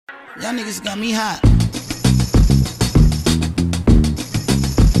Y'all niggas got me hot.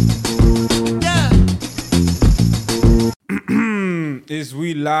 Is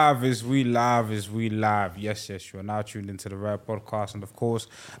we live? Yes, you are now tuned into the Rare Podcast. And of course,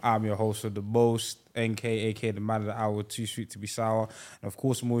 I'm your host of the most, NK, aka the man of the hour, too sweet to be sour. And of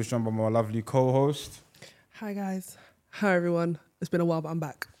course, I'm always joined by my lovely co-host. Hi, guys. Hi, everyone. It's been a while, but I'm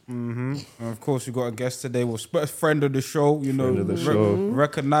back. And of course, we got a guest today. We'll split friend of the show, you know,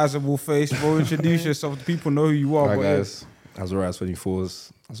 recognizable face. Bro, introduce yourself. The people know who you are. Hi, guys. Azariah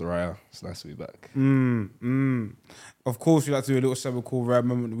 24s. Azariah. It's nice to be back. Of course, we like to do a little segment called Rare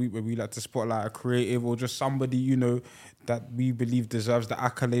Moment of the Week where we like to spotlight a creative or just somebody, you know, that we believe deserves the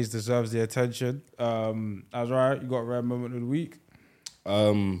accolades, deserves the attention. Azariah, you got a Rare Moment of the Week?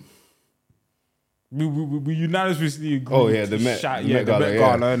 We unanimously agree. Oh, yeah, the Met Gala,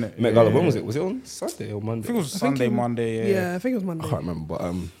 innit? Met Gala, when was it? Was it on Sunday or Monday? I think it was Sunday, Monday. Yeah, I think it was Monday. I can't remember,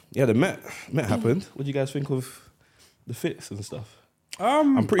 but yeah, the Met happened. What do you guys think of the fits and stuff?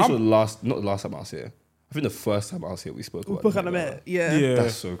 I'm pretty sure not the last time I was here. I think the first time I was here, we spoke about the Met. Yeah.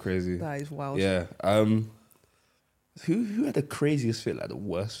 That's so crazy. That is wild. Yeah. Who had the craziest fit, like the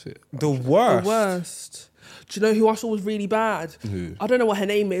worst fit? The worst? The worst. Do you know who I saw was really bad? Who? I don't know what her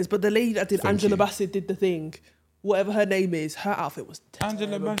name is, but the lady that did Thank Angela you. Bassett did the thing. Whatever her name is, her outfit was terrible.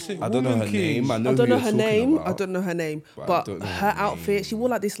 Angela Bassett. I don't know her name. I don't know her name. I don't know her name. But her outfit, she wore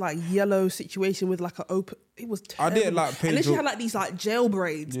like this like yellow situation with like an open. It was terrible. I didn't like And then she had like these like gel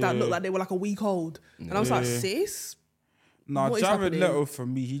braids that looked like they were like a week old. And I was like, sis. Nah, what is Jared happening? Leto for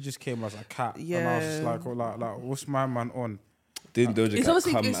me, he just came as a cat. And I was just like, what's my man on? Didn't Doja It's Cat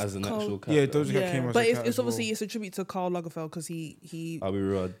obviously- come it's as an called- actual cat? Yeah, though? Doja Cat came as But a cat it's as well. obviously it's a tribute to Karl Lagerfeld because he I'll be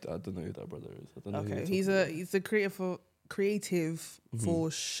real, I don't know who that brother is. I don't know who okay, you're he's a creative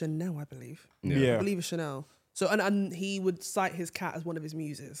for Chanel, I believe. Yeah. I believe it's Chanel. So and he would cite his cat as one of his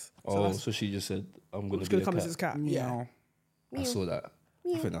muses. So she just said, I'm going It's to be gonna a come cat. as his cat. Meow. I saw that.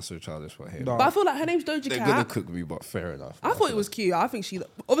 I think that's so childish for him. No. But I feel like her name's Doja They're going to Cat. cook me, but fair enough. I thought it was cute. I think she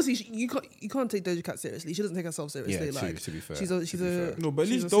obviously you can't take Doja Cat seriously. She doesn't take herself seriously. Yeah, like to be fair. she's a No, but at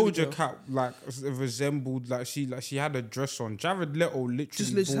she's least a silly Doja girl. Cat resembled she had a dress on. Jared Leto literally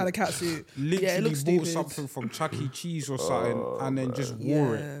just had a cat suit. Literally Yeah, it looks bought stupid. something from Chuck E. Cheese or something and then just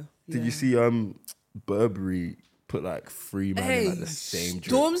wore it. Did you see Burberry put like 3 men in like the same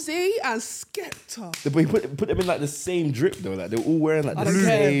drip? Stormzy and Skepta. But he put them in like the same drip though. Like they were all wearing like I the don't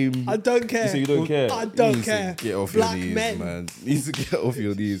care. same. I don't care. You say you don't care? I don't You need to care. Get off Black your knees, men. man. You need to get off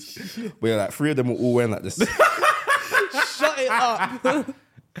your knees. But yeah, like 3 of them were all wearing like this. Shut it up.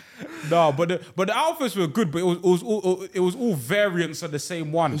 No, but the outfits were good, but it was all variants of the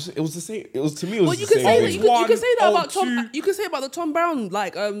same one. It was the same. It was to me. It was Well, the you can same. say that. thing. You can say that about One, Tom. two. You can say about the Tom Brown,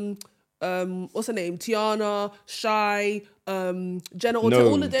 like what's her name? Tiana, Shy, Jenna Ortega. No,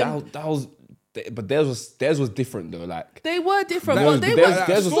 All of them. that was. But theirs was different though. Like They were different, That but was- they theirs- were.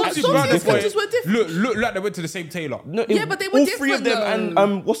 theirs was Stormzy actually and different. Skepta's were different. Look like they went to the same tailor. no, Yeah, but they were all 3 of different, them. though.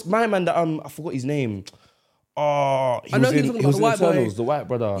 And what's my man that I forgot his name. Oh, he I know was who in, you're talking he was about, in the white boy. Eternals, the white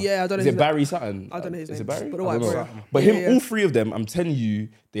brother. Yeah, I don't know Is his it name. Barry Sutton? I don't know his Is name, it Barry? but the I white don't know. boy. But Yeah, him, yeah. all 3 of them, I'm telling you,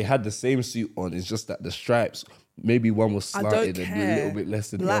 they had the same suit on. It's just that the stripes, maybe one was I don't slanted and a care. little bit less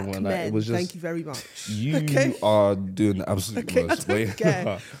than the Black other one. men. Like, it was just Thank you very much. you Okay? are doing the absolute Okay, I most. don't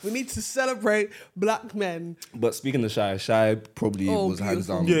care. We need to celebrate black men. But speaking of Shy probably Oh, was hands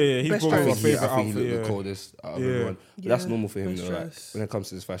beautiful. down. Yeah, he's Best probably my dress. favorite I think he outfit. looked Yeah. the coldest out of Yeah. everyone. But that's Yeah, normal for him best though. Like, dress. when it comes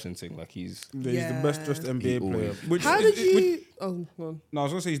to his fashion thing, like he's He's the best dressed NBA He player. always- Which How is- did you? which- Oh, go on. No, I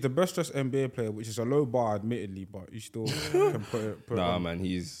was gonna say he's the best dressed NBA player, which is a low bar, admittedly, but you still can put it. nah, on. man.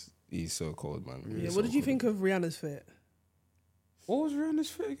 He's so cold, man. Yeah, He's what so did you cold. think of Rihanna's fit? What was Rihanna's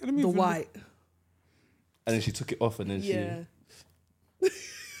fit? The white. And then she took it off, and then Yeah.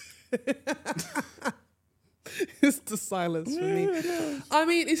 It's the silence for me. I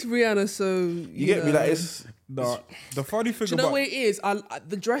mean, it's Rihanna, so you get me. know. Like it's The funny thing Do you know about what it is?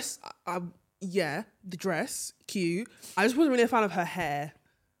 The dress. Yeah, the dress, cute. I just wasn't really a fan of her hair.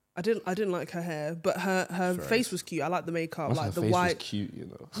 I didn't like her hair, but her face was cute. I like the makeup, Once like her the face white. was cute, you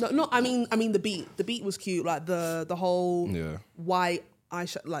know. No, I mean the beat. The beat was cute, like the whole Yeah. white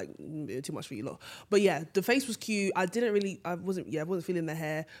eyeshadow, like too much for you lot. But yeah, the face was cute. I wasn't feeling the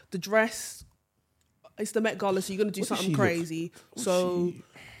hair. The dress, it's the Met Gala, so you're gonna do What does something she look- crazy. So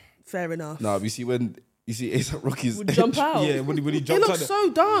fair enough. Nah, you see A$AP Rocky's Would jump out. Yeah, when he It jumped out looks there.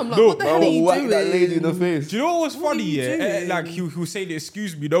 so dumb. Like, No, what the hell are you whack doing? that lady in the face. Do you know what was funny? are you Yeah, doing? like he was saying,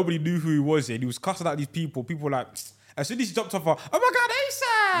 "Excuse me," nobody knew who he was. And he was cussing out these people. People were like, As soon as he jumped off her, oh my God,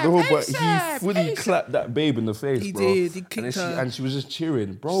 ASAP! No, but ASAP, he fully ASAP. clapped that babe in the face, He bro. did. He kicked and then her. and she was just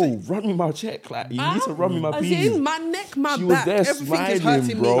cheering, bro. Run me my check, like you need to run me my As peas. in, my neck, my She was back, there everything is smiling,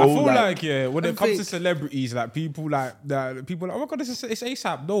 hurting bro. me. I feel like- like when it comes to think- celebrities, like people like that, people like, oh my God, it's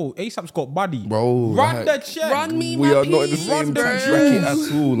ASAP. No, ASAP's got body, Bro, Run like- the check. Run me We my are not in the peas, same bro. bracket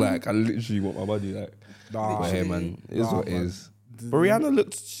at all. Like I literally want my body. Like, Nah, but hey, man, it is Nah, what it man. is. But Rihanna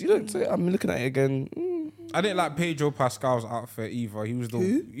looked. She looked. I'm looking at it again. I didn't like Pedro Pascal's outfit either. He was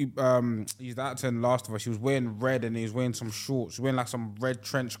he's the actor in Last of Us. He was wearing red and he was wearing some shorts. He was wearing like some red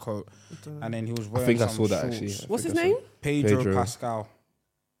trench coat, and then he was wearing. I think I some saw that shorts. actually. What's his name? Pedro Pascal.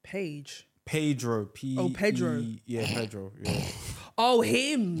 Paige. Pedro. Pedro. Yeah, Pedro. Yeah. Oh,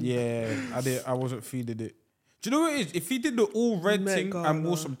 him. Yeah, I wasn't feeling it. Do you know what it is? If he did the all red Met thing Gala. and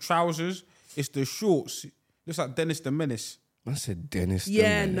wore some trousers, it's the shorts. Looks like Dennis the Menace. I said Dennis.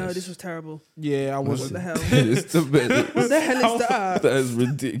 Yeah, no, this was terrible. Yeah, I What wasn't. the hell? Dennis the Menace. What the hell is that? That is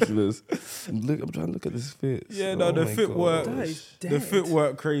ridiculous. Look, I'm trying to look at this fit. Yeah, no, Oh the my fit God. work. That is The dead. fit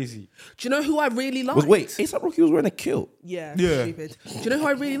work crazy. Do you know who I really liked? Wait, ASAP Rocky was wearing a kilt. Yeah, Yeah. stupid. Do you know who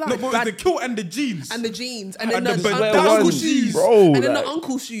I really liked? No, but Bad- the kilt and the jeans. and the jeans, and then And the, the the bandana uncle shoes. shoes, Bro, and then like- the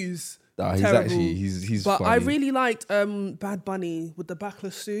uncle shoes. Nah, he's Terrible. actually he's But funny. I really liked Bad Bunny with the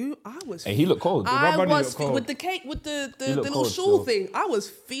backless suit. I was. Hey, he looked cold. I Bunny was looked cold. with the cake with the He looked little cold shawl still. thing. I was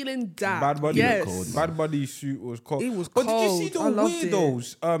feeling that. Bad Bunny yes. looked cold. Bad Bunny suit was cold. It was But did you see cold. I the loved it.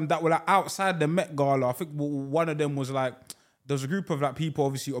 weirdos that were like outside the Met Gala? I think one of them was like, there was a group of like people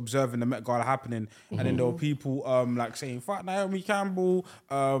obviously observing the Met Gala happening, and then there were people like saying "fuck Naomi Campbell,"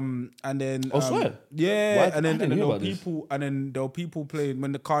 and then Oh, swear? yeah, Why- and I then didn't and then hear there were about this. people, and then there were people playing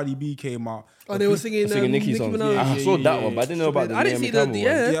when the Cardi B came out. Oh, they were singing, Nicki songs. Minaj. I saw yeah, that yeah, one, but I didn't know about the I didn't Naomi see the- Campbell one.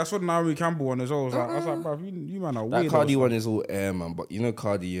 yeah. Yeah, I saw the Naomi Campbell one as well. I was like, bro, you man are That weird. Cardi one is all air, man. But you know,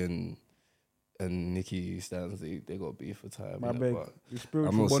 Cardi and Nicki stands, they got beef for time. My innit? beg. But The spiritual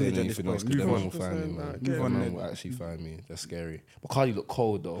I'm not saying bondage at this anything else point. because them Move man on. will find me, man. Move Them on, man then. will actually find me. That's scary. But Cardi looked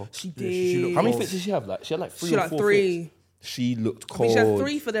cold though. She Yeah, did. she looked How many cold. fits did she have? Like she had like three She or had four three. fits. She looked I cold. think she had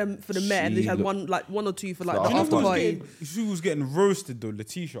three for them for the Met, and they She had looked- one or two for like For the the after after party. She was getting roasted though.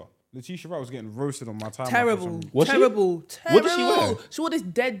 Letitia Wright was getting roasted on my time. Terrible, Was she? terrible, terrible. What did she wear? She wore this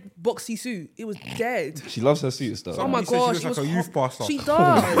dead boxy suit. It was dead. She loves her suits though. Oh my Somebody said she god, looks she like was a youth pastor. She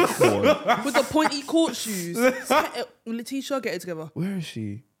does with the pointy court shoes. Letitia, get it together. Where is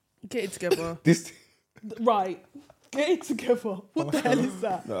she? Get it together. This. Right. Get it together. What the hell is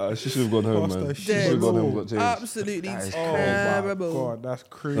that? Nah, she should have gone home, man. She should Dead. have gone home and got changed. Absolutely That is terrible. Oh my god, that's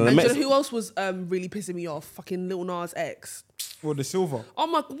crazy. No, the And do you Mets- know who else was really pissing me off? Fucking Lil Nas X. Well, the silver. Oh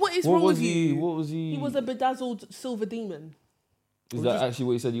my, what is What wrong was with he? you? What was he? He was a bedazzled silver demon. Is that actually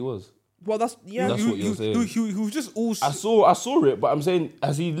what he said he was? Well, that's yeah. That's what you're saying. He was just all. I saw it, but I'm saying,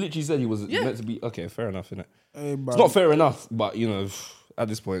 as he literally said he was meant to be. Okay, fair enough, innit? Hey, It's not fair enough, but you know, at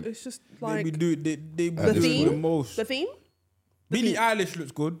this point, It's just They like be doing they be the doing the theme. most. The theme. Billie Eilish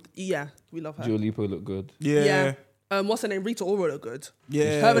looks good. Yeah, we love her. Dua Lipa looked good. Yeah. What's her name? Rita Ora look good.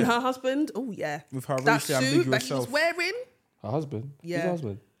 Yeah. Her and her husband. Oh yeah. With her that racially suit that ambiguous he was self. wearing. Her husband. Yeah. His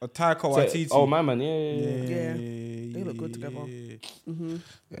husband. A Taika So- Waititi. oh, my man. Yeah. Yeah. They look good together. Yeah,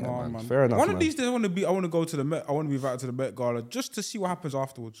 Nah, man. man. Fair enough. One man. of these days, I want to go to the Met. I want to be invited to the Met Gala just to see what happens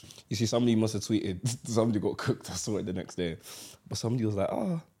afterwards. You see, somebody must have tweeted. Somebody got cooked. I saw it the next day, but somebody was like,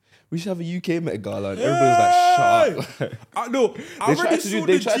 "Oh, we should have a UK Met Gala." And everybody was like, "Shut up." No, I They already tried to saw do-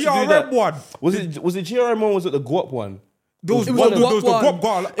 they the tried to do GRM that. one. Was it GRM one? Or was it the Guap one? There was It was one. the There was the Guap Guap one.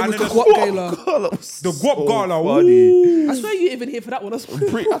 Gala. It and was then the there's- Guap Gala. The Guap Gala. Funny. I swear you even here for that one.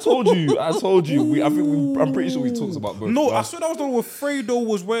 I told you. I'm pretty sure we talked about both. No, I But swear that was the one where Fredo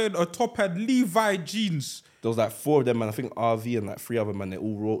was wearing a top hat Levi jeans. there was like 4 of them, man. I think RV and like 3 other men. They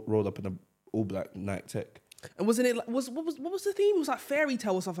all rolled up in a all black Nike Tech. And wasn't it like what was the theme? It was like fairy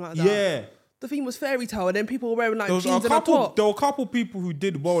tale or something like that. Yeah. The theme was fairy tale, and then people were wearing like There was jeans a and a couple. top. There were a couple people who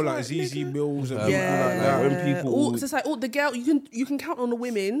did well, like Right, ZZ nigga. Mills and Yeah. people like that. when people- All, so it's like the girl. You can count on the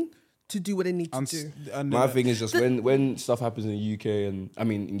women to do what they need to And, do. and My thing is just when stuff happens in the UK and I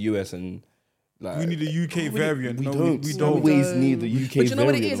mean in US and like we need a UK variant. we No, don't. we We don't. always need the UK. But you know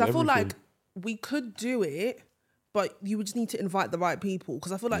what it variant is? of I feel like everything. we could do it, but you would just need to invite the right people.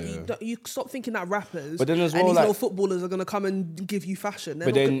 Because I feel like you stop thinking that rappers But then as well, and these like- little footballers are gonna come and give you fashion. They're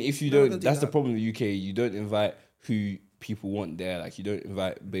But not then go- if you they're not don't, gonna do that's the that. problem with the UK. You don't invite who people want there. Like you don't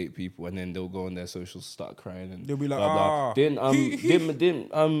invite bait people, and then they'll go on their socials, start crying, and They'll be like, blah, blah. ah.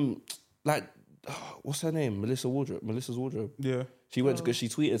 Didn't like what's her name? Melissa's wardrobe. Yeah. She went because she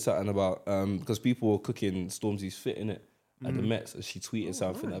tweeted something about because people were cooking Stormzy's fit in it at the Mets, and she tweeted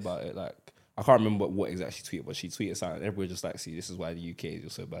something about it. Like I can't remember what exactly she tweeted, but she tweeted something. Everybody just like, see, this is why the UK is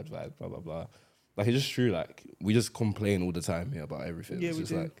just so bad vibes, blah blah blah. Like, it's just true. Like, we just complain all the time here about everything. Yeah, It's we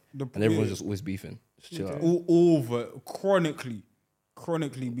just do. like, and everyone's just always beefing. Just chill out. all over chronically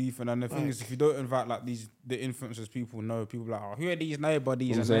beefing. And the thing is, if you don't invite like the influencers, people know. People are like, oh, who are these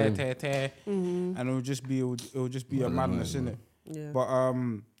nobodies? And and it'll just be a madness, innit? Yeah. But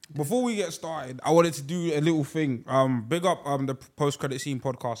before we get started, I wanted to do a little thing. Big up the Post Credit Scene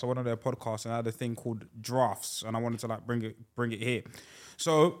podcast, or one of their podcasts, and I had a thing called Drafts, and I wanted to like bring it here.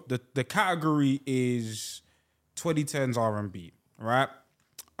 So the category is 2010s R&B, right?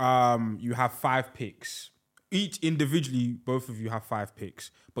 You have 5 picks. Each individually, both of you have 5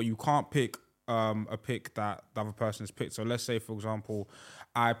 picks, but you can't pick a pick that the other person has picked. So let's say, for example,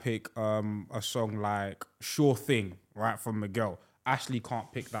 I pick a song like Sure Thing, right, from Miguel. Ashleigh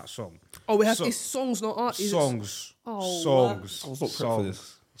can't pick that song. Oh, we have it's songs, not artists. Songs. Oh, songs. I was not prepped for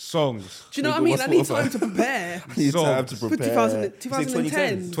this. Songs. Do you know what I mean? I need time to prepare. I need time to prepare.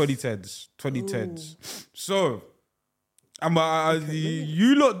 2010. 2010s. So,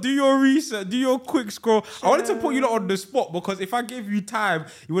 you lot do your research, do your quick scroll. I wanted to put you lot on the spot because if I gave you time,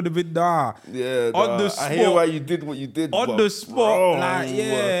 you would have been Yeah, on the spot. I hear why you did what you did. On the spot, bro, like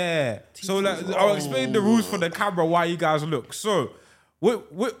yeah. So like, I'll explain the rules for the camera why you guys look. So,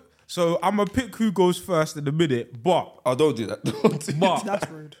 so I'm gonna pick who goes first in a minute, but don't do that. Don't do but That's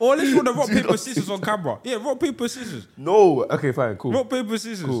rude. or let's do the rock paper scissors on camera. Yeah, rock paper scissors. No. Okay, fine, cool. Rock paper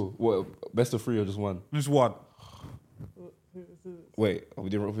scissors. Cool. What? Best of 3 or just one? Just one. Wait, are we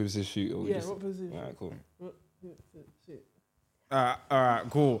doing rock paper scissors shoot? Or Yeah, just... rock, paper, scissors. Alright, cool. All right,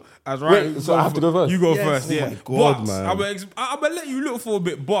 cool. That's right. Wait, so I have to go first? You go Yes. first, Oh yeah. my God, but man. I'm gonna let you look for a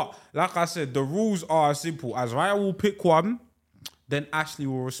bit, but like I said, the rules are simple. Azariah will pick one, then Ashleigh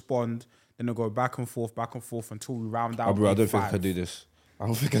will respond, then it'll go back and forth until we round out. Bro, I don't 5. think I can do this. I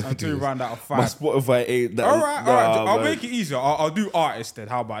don't think I can Until do we this. round out of My 5. Spotify ain't that. All right. I'll man. make it easier. I'll do artists then.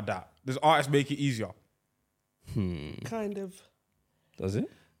 How about that? Does artists make it easier? Kind of. Does it?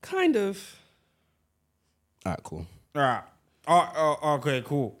 Kind of. Alright, cool. All right. Okay,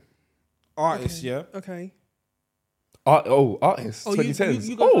 cool. Artists, yeah. Okay. Artists. Oh, you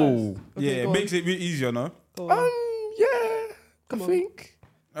 2010s. go first. Okay, Yeah, it go on. makes it a bit easier, no? Go on. Yeah. Come I on. think.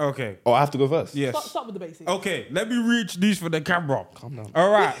 Okay. Oh, I have to go first. Yes. Start with the basics. Okay, let me reintroduce for the camera. Calm down.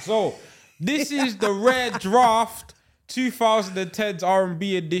 All right, so this is the Rare Draft 2010's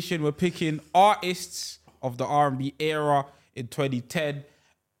R&B edition. We're picking artists of the R&B era in 2010.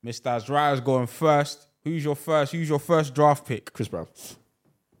 Mr. Azariah's going first. Who's your first draft pick? Chris Brown.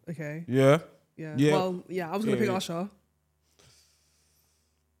 Okay. Yeah. Yeah. Yeah. Well, yeah, I was going to pick Usher.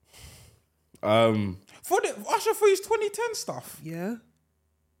 For Usher for his 2010 stuff. Yeah.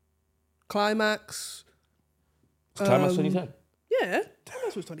 Climax. Climax 2010. Yeah.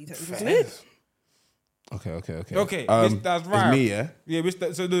 Climax was 2010, wasn't it? Okay. Okay, Mr. Azariah. It's me, yeah? Yeah,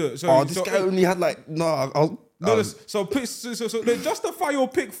 Mr. Oh, this guy only had like So justify your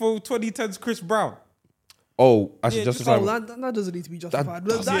pick for 2010's Chris Brown. Actually, Yeah, justify. That doesn't need to be justified.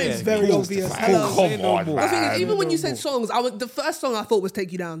 That yeah, is very cool. obvious. Cool. Hello. Say no more. The thing is, man. even when you said songs, the first song I thought was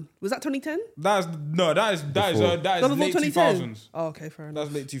 "Take You Down." Was that 2010? That is No, before late 2000s. Oh, okay, fair enough.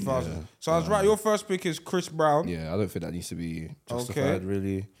 That's late 2000s. So I was right. Your first pick is Chris Brown. Yeah, I don't think that needs to be justified, Okay.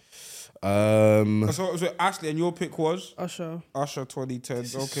 really. So Ashleigh, and your pick was Usher. Usher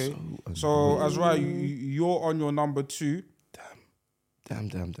 2010s. Okay. So Azariah, you're on your number 2. Damn.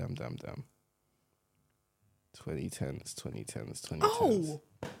 2010s. Oh,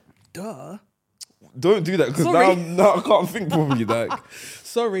 duh. Don't do that because Sorry. now I can't think properly. Like,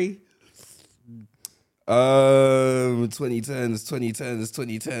 Sorry.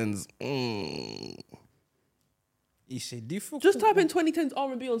 2010s. It's a difficult. Just type in 2010s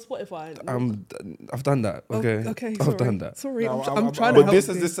R&B on Spotify. I've done that. Okay. Okay. I've done that. Sorry, No, I'm trying to But help this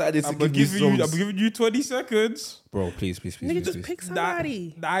has you. decided to I'm give me giving songs. you 20 seconds. Bro, please. Nigga, just pick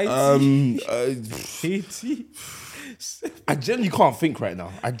somebody. I genuinely can't think right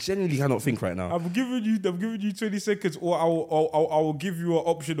now. I genuinely cannot think right now. I'm giving you 20 seconds, or I will give you an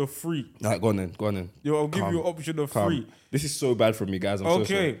option of 3. Alright, go on then. I'll give you an option of 3. This is so bad for me, guys. I'm so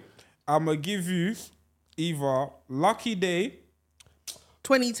sorry. Okay, I'm gonna give you either Lucky Day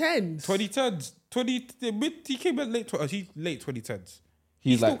 2010s. 2010s. He came in late 2010s.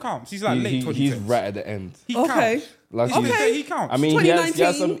 He still counts. He's like late 2010s. He's right at the end. He Okay. counts. Like Okay. He counts. I mean, he had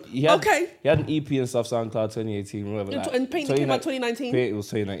 2019. he had Okay. He had an EP and stuff, SoundCloud 2018, whatever. Like, And Paint came out 2019. Paint, it was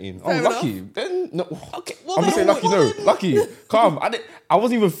 2019. Fair Lucky. Then no. Okay, well I'm gonna say then- Lucky. well No, then- Lucky. Calm. I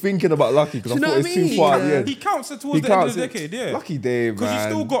wasn't even thinking about Lucky because I Do you thought know it's what I too mean? far at the Yeah. end. He counts towards He the end of counts the it. decade. Yeah. Lucky day, man. Because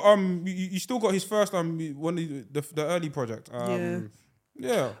you still got his first one of the early project. Yeah.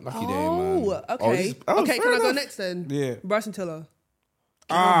 Lucky day, man. Oh, okay. this is- Okay, fair can I go enough. next then? Yeah. Bryson Tiller.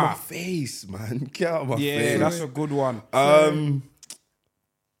 Get out of my face, man. Get out of my face. Yeah, that's a good one.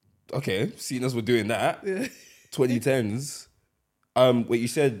 Okay, seeing as we're doing that, 2010s. Wait, you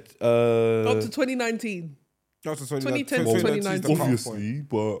said Up to 2019. Up to 2010 to 2019. obviously,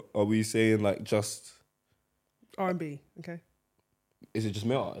 but are we saying like just R&B, okay. is it just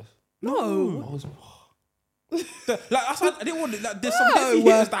male artists? No. I didn't want it. Like, there's some heavy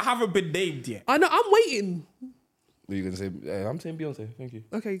hitters that haven't been named yet. I know, I'm waiting. Are you gonna say? I'm saying Beyonce. Thank you.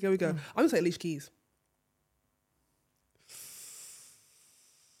 Okay, here we go. I'm gonna say Alicia Keys.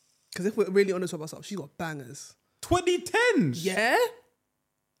 Because if we're really honest with ourselves, she's got bangers. 2010s. Yeah?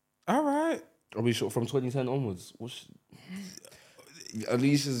 All right. Are we sure from 2010 onwards?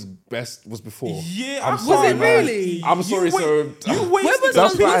 Alicia's best was before. Yeah, I'm Was sorry, it man. really? I'm sorry, You When wasted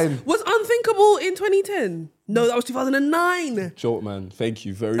That's fine. was Unthinkable in 2010? No, that was 2009. Joke, man. Thank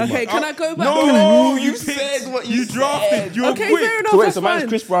you very much. Okay, can I go back? No, you you said what you You drafted. You were Okay, quick. fair enough. So wait, that's so mine's fine.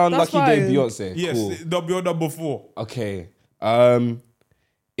 Chris Brown, That's Lucky Day, fine. Beyonce. Yes, Cool. that'll be your number 4. Okay.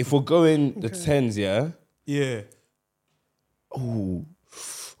 If we're going the 10s, yeah. Yeah.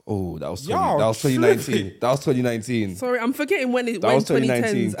 Oh, that was Y'all 2019. tripping. That was 2019. Sorry, I'm forgetting when was 2010s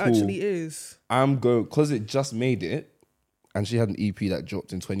 2019, actually cool. is. I'm going because it just made it, and she had an EP that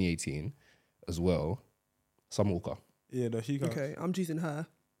dropped in 2018 as well. Summer Walker. Yeah, no, she got. Okay, I'm choosing her.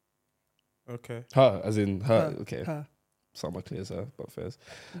 Okay. Her, as in her. Okay. Her. Summer clears her, but first.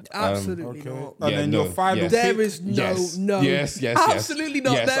 Absolutely Okay. not. And then your final pick. There is Yes. no. Yes. Absolutely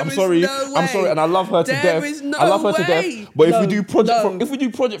not. Yes, There I'm is sorry. no I'm sorry, way. and I love her to There death. is no I love her to way. death. But No, if we do project no.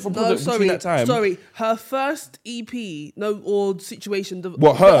 from project Sorry, between that time, sorry. Her first EP, or situation.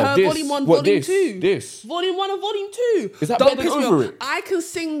 What, her? This? Volume 1, What, Volume this? 2. This? Volume 1 and Volume 2. Is that Don't better than piss me Over off. It? I can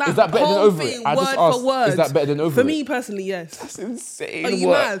sing that Is that better than whole Over It? thing I just word asked, for word. is that better than Over For It? me personally, yes. That's insane. Are you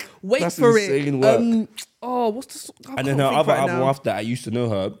work. mad? Wait That's for insane it. Work. What's the song? And then her other album after that, I used to know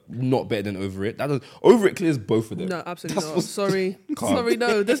her, not better than Over It. Over It clears both of them. No, absolutely That's not. Sorry. Can't. Sorry,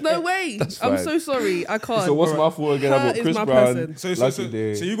 no. There's no way. That's I'm fine. so sorry. I can't. So what's my fault again? Her I got is Chris my Brown, person. So Lucky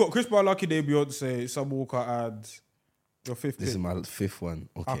Day. you got Chris Brown, Lucky Day, Beyonce, Summer Walker, and your 5th This is pick. my 5th one.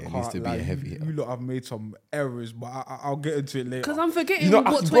 I Okay, it needs to be can't a lie, heavy You hitter. lot have made some errors, but I'll get into it later. Because I'm forgetting You know,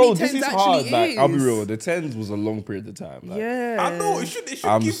 what bro, 2010s this is actually hard. is. Like, I'll be real. The 10s was a long period of time. Like, Yeah. I know it should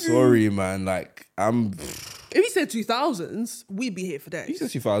I'm give sorry, man. Like, If you said 2000s, we'd be here for days. you said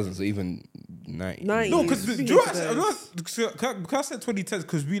 2000s, so even 90s. 90s. No, because We do you hate know what I said 2010s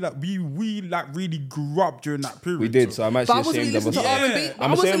because we really grew up during that period. We did, so I'm But I actually wasn't really ashamed of listening to myself. R&B. I'm I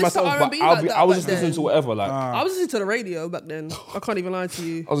wasn't ashamed of listening to myself, but R&B like that I was back just listening then. to whatever. Like, I was listening to the radio back then. I can't even lie to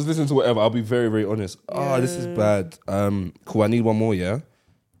you. I was listening to whatever. I'll be very, very honest. This is bad. Cool. I need one more. Yeah.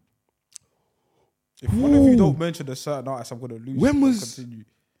 If one of you don't mention a certain artist, I'm gonna lose. When was? Continue.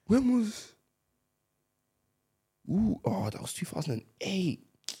 When was? That was 2008.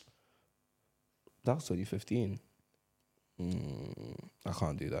 That was 2015. I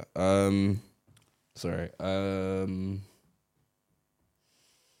can't do that. Sorry.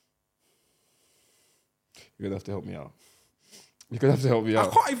 You're gonna have to help me out. You're gonna have to help me I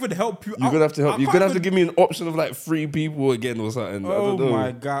out. can't even help you. You're gonna have to help. I You're can't gonna have to even- give me an option of like 3 people again or something. I Oh don't know.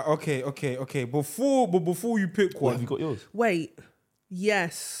 my god. Okay. Before you pick What, have one. you got yours? Wait.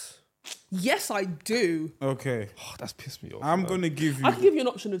 Yes, I do. Okay. Oh, that's pissed me off. I'm man. gonna give you. I can give you an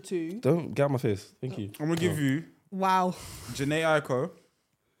option of 2. Don't get out my face. Thank you. I'm gonna give you Wow. Janae Aiko.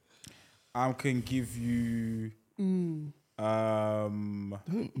 I can give you. I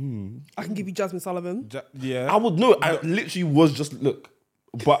can give you Jasmine Sullivan. Yeah. I would know. I literally was just look,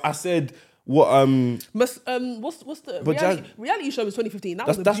 but I said what? What's the But reality show was 2015.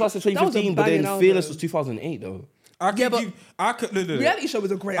 That's why I said 2015. But then Fearless was 2008 though. I could give. I could. No. reality show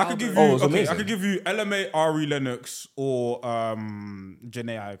was a great I could album. give you. Oh, it was okay, amazing. I could give you LMA, Ari Lennox, or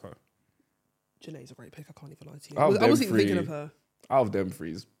Janae Aiko. Janae's a great pick. I can't even lie to you. Out of I them wasn't even three- thinking of her. Out of them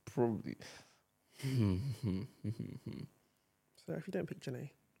 3 is probably. So if you don't pick Janae,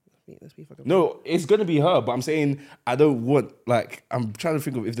 let's be fucking. No, it's gonna be her. But I'm saying I don't want like I'm trying to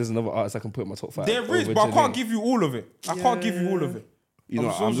think of if there's another artist I can put in my top 5. There is, over but I can't Janae. give you all of it. I can't give you all of it. You know,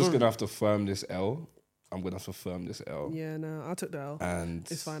 I'm so I'm just sorry. gonna have to firm this L. I'm gonna have to firm this L. Yeah, no, I took the L. And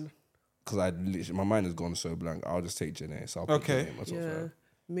It's fine. because I literally my mind has gone so blank. I'll just take Janae. So I'll pick Okay. Janae in my top Yeah, 5.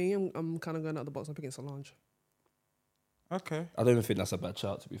 me, I'm kind of going out the box. I'm picking Solange. Okay, I don't even think that's a bad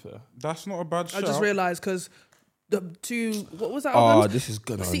shout. To be fair. that's not a bad shout. I just realised because the 2, what was that Oh, album? this is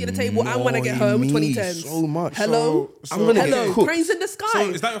gonna Seat at the Table and When I Get annoy Home, me 2010s. so much. Hello, So- I'm gonna hello, get cooked. Cranes in the Sky. So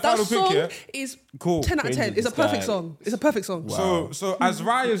is that your final pick, song yeah? is Cool. 10 out of Cranes 10. in It's a the perfect Sky. song. It's a perfect song. Wow. So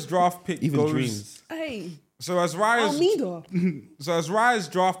Azariah's draft pick Even goes. dreams. Hey, So Azariah's Almeida.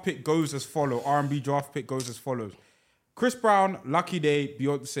 draft pick goes as follows. R&B draft pick goes as follows. Chris Brown, Lucky Day,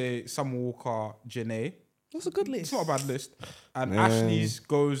 Beyonce, Summer Walker, Janae. That's a good list. It's not a bad list. And Ashleigh's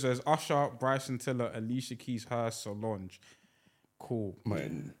goes as Usher, Bryson Tiller, Alicia Keys, H.E.R, Solange. Cool.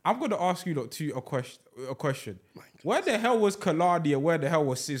 Man. I'm going to ask you lot a question. Where the hell was Kaladi and where the hell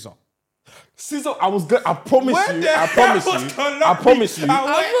was SZA? SZA, I was good. I promise you.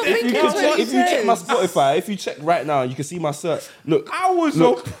 If you check my Spotify, if you check right now, you can see my search. Look,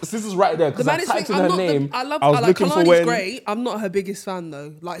 SZA's right there because I typed in her name. I was looking for when. Great. I'm not her biggest fan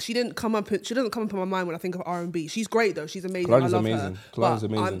though. Like she doesn't come up in my mind when I think of R&B. She's great though. She's amazing. Kaladi's I love amazing. her. Kaladi's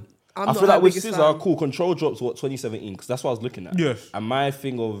amazing. I feel like with SZA, cool. Control drops 2017 because that's what I was looking at. Yes. And my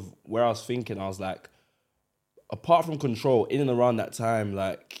thing of where I was thinking, I was like, apart from Control, in and around that time,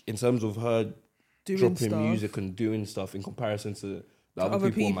 like in terms of her dropping music and doing stuff in comparison to the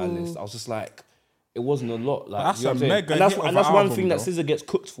other people on my list, I was just like, it wasn't a lot. Like that's you know a mega and that's hit one album, thing bro. that SZA gets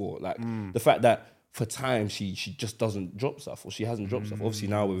cooked for, like the fact that for time she just doesn't drop stuff or she hasn't dropped stuff. Obviously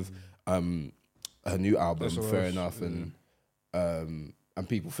now with her new album, Fair Enough, and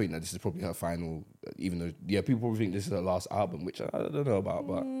people think that this is probably her final, even though people probably think this is her last album, which I don't know about,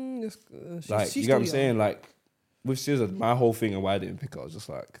 but like you know what I'm saying, like. With SZA, my whole thing and why I didn't pick her, I was just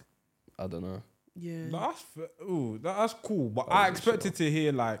like, I don't know. Yeah. That's cool. But I expected to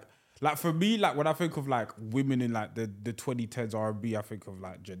hear like for me, like when I think of like women in like the 2010s R&B, I think of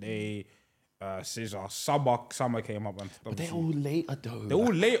like Janae, SZA, Summer came up. But they're all later though. They're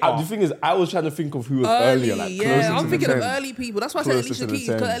all later. The thing is, I was trying to think of who was earlier. Like, I'm thinking of early people. That's why I said Alicia Keys.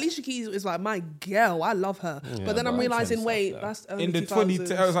 Because Alicia Keys is like my girl. I love her. Yeah, but then I'm realising, wait, that's early in the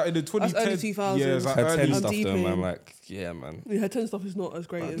 2010s. I was like in the 2010s. That's early 2000s. Yeah, it's like her early 10 stuff though, man. I'm like, yeah, man. Yeah, her 10 stuff is not as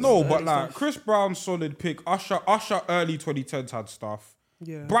great as no, but like stuff. Chris Brown, solid pick. Usher, early 2010s had stuff.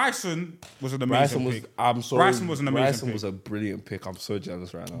 Yeah. Bryson was an amazing pick. I'm sorry. Bryson was an amazing Bryson pick. was a brilliant pick. I'm so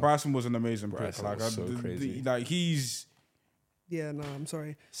jealous right now. Bryson was an amazing Bryson pick. Like, was so crazy. Like he's. Yeah, no, I'm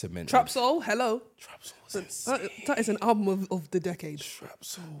sorry. Cemented. Trap Soul, hello. Trap Soul was insane. That is an album of the decade. Trap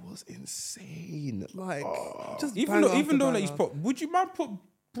Soul was insane. Like, just even though like he's put, would you mind put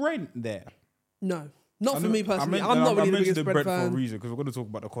Brent there? No. Not for me personally. I'm not really the biggest Brent fan. For a reason, because we're going to talk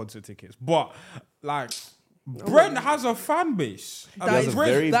about the concert tickets. But, like, Brent has a fan base. That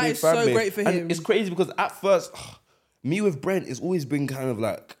is so great for him. And it's crazy because at first, me with Brent, it's always been kind of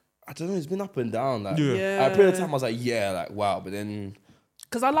like, I don't know, it's been up and down. Like, yeah. At a period of time, I was like, yeah, like, wow. But then...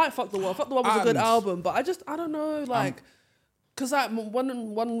 Because I like Fuck the World. Fuck the World was a good album. But I don't know, like... Because like one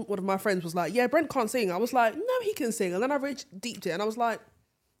of my friends was like, yeah, Brent can't sing. I was like, no, he can sing. And then I deeped it and I was like...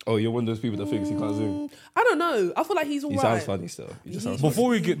 Oh, you're one of those people that thinks he can't sing? I don't know. I feel like he's all right. He sounds funny still. Before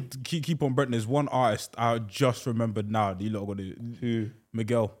we keep on Brent, there's one artist I just remembered now. You lot are gonna who?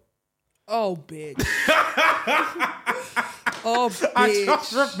 Miguel. Oh, bitch. Oh, bitch. I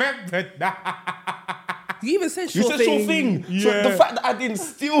just remembered that. You even said Sure Thing. Yeah. So the fact that I didn't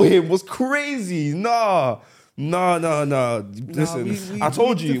steal him was crazy. Nah. Listen, I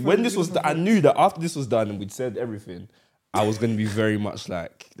told you when this was. I knew that after this was done and we'd said everything, I was going to be very much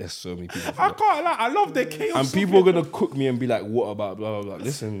like, there's so many people. I can't lie. I love the chaos. And people are going to cook me and be like, what about blah, blah, blah.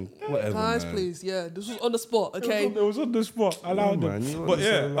 Listen, whatever, guys, man. please. Yeah, this was on the spot, okay? It was on the spot. I allowed them. But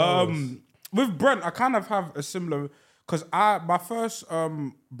yeah, with Brent, I kind of have a similar... Because my first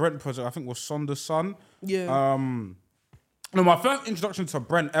Brent project, I think, was Son the Sun. Yeah. No, my first introduction to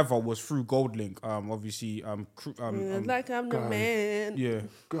Brent ever was through Goldlink. Obviously, like I'm the man. Yeah.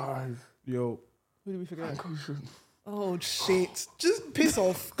 Guys. Yo. Who did we forget? Oh, shit. Just piss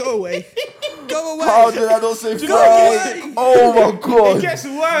off. Go away. Go away. How did I not say guys? Oh, my God. It gets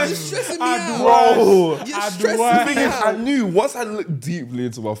worse. You're stressing me out. Bro. You're stressing The thing me is, out. I knew once I looked deeply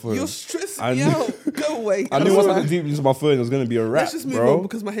into my phone. You're stressing me out. Go away. I knew once I looked deeply into my phone, it was going to be a wrap, Let's just move bro. on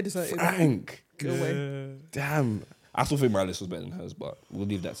because my head is hurting. Frank. Go away. Damn. I still think my list was better than hers, but we'll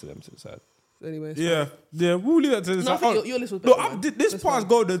leave that to them to decide. Anyways. Yeah, we'll leave that to this. No, I think your list was better. Look, this part's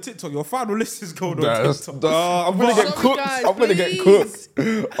going on TikTok. Your final list is going on TikTok. I'm going to get cooked. Guys, I'm going to get cooked.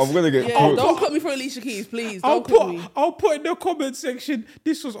 I'm going to get cooked. Don't put me for Alicia Keys, please. Don't put me. I'll put in the comment section,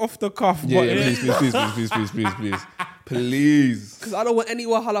 this was off the cuff. Yeah, but please. Because I don't want any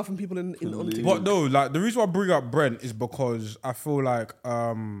wahala from people on TikTok. But no, like the reason why I bring up Brent is because I feel like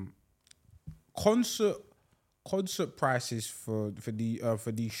concert prices for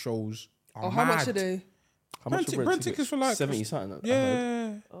these shows are how mad. much are they? How much are Brent tickets for like 70 something?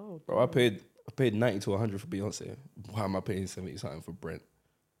 Yeah. Oh, Bro, I paid 90 to 100 for Beyonce. Why am I paying 70 something for Brent?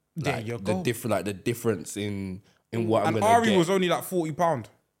 There Like, you go. the difference in what I'm And gonna Ari get. was only like £40.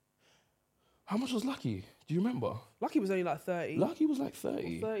 How much was Lucky? Do you remember? Lucky was only like 30. Lucky was like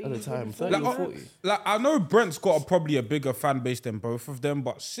 30 30, at the time. 30 like, or 40. Like I know Brent's got probably a bigger fan base than both of them,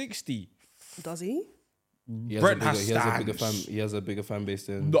 but 60. Does he? Brent has stands. He has a bigger fan base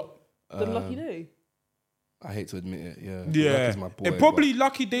than The Lucky Day. I hate to admit it. Yeah. Yeah. Lucky's my boy. It probably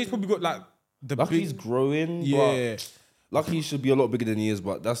Lucky Day's probably got like the Lucky's big. growing. Yeah. But Lucky should be a lot bigger than he is,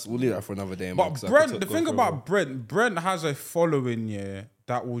 but we'll leave that for another day. But man, 'cause Brent, the thing about Brent has a following,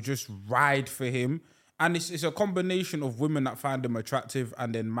 that will just ride for him. And it's a combination of women that find him attractive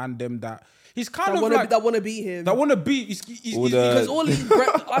and then man them that he's kind of like that want to beat him. that want to beat. Because all these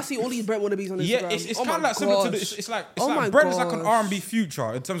I see all these Brent wannabes on Instagram. Yeah, it's kind of like similar to this. It's like Brent is like an R&B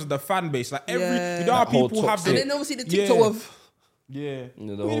future in terms of the fan base. Like you know how people have and then obviously the TikTok of the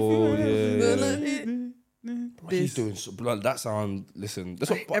whole he's doing so blood. That sound. Listen,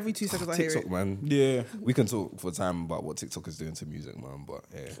 that's what, every 2 seconds I hear TikTok, it. man. Yeah, we can talk for time about what TikTok is doing to music, man. But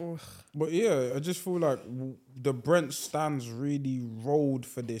but yeah, I just feel like the Brent stands really rolled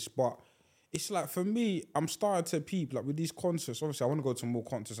for this. But it's like for me, I'm starting to peep like with these concerts. Obviously, I want to go to more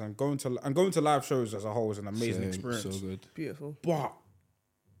concerts and going to live shows as a whole is an amazing experience. So good, beautiful. But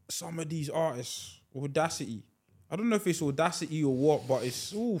some of these artists, audacity. I don't know if it's audacity or what, but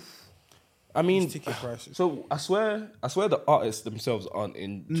it's oof. I mean, ticket prices. So I swear the artists themselves aren't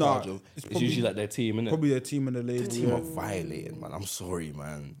in charge of. It's usually like their team, innit? Probably their team and the label. The team are violating, man. I'm sorry,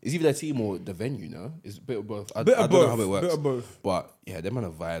 man. It's either their team or the venue, no? It's a bit of both. I don't know how it works. Bit of both. But yeah, them man are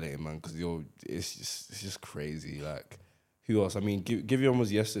violating, man, because it's just crazy. Like, who else? I mean, Give You One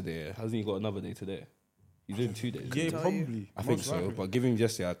was yesterday. Hasn't he got another day today? He's doing 2 days. Yeah, probably. I think so. Likely. But Give Him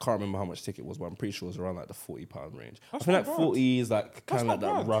yesterday, I can't remember how much ticket was, but I'm pretty sure it was around like the £40 range. That's I think like bad. 40 is like kind of like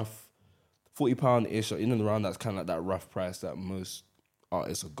bad. that rough. £40-ish or in and around, that's kind of like that rough price that most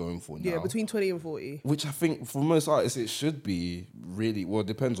artists are going for now. Yeah, between 20 and 40. Which I think for most artists it should be really, well, it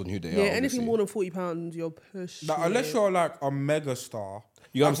depends on who they are. Yeah, anything more than £40, you're pushing. Like, unless you're like a mega star.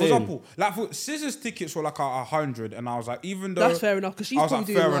 You know what I'm saying? For example, like for Scissors tickets were like 100, and I was like, even though that's fair enough because she's I was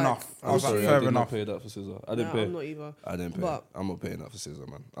probably like, doing fair like, enough. I was like, sorry, fair I did enough. not pay that for Scissor. I didn't pay. I'm not either. I didn't pay. But I'm not paying that for Scissor,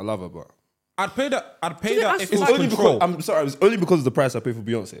 man. I love her, but I'd pay that if it it's was only control. because I'm sorry. It's only because of the price I pay for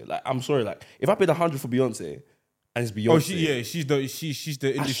Beyonce. Like, I'm sorry. Like, if I paid 100 for Beyonce and it's Beyonce, she's the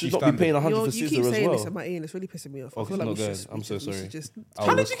industry I should standard. not be paying 100 for you Scissor keep as saying well. this in my ear and it's really pissing me off. Oh, I feel it's like not we good. should, I'm so sorry.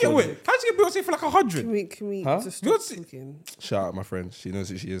 How did you get Beyonce for like 100? Can we Huh? just stop Beyonce- talking? Shout out my friend. She knows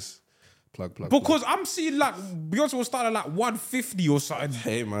who she is. Plug. Because I'm seeing like Beyonce was starting at like 150 or something.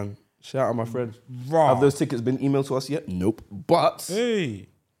 Hey, man. Shout out my friend. Raw. Have those tickets been emailed to us yet? Nope. But Hey.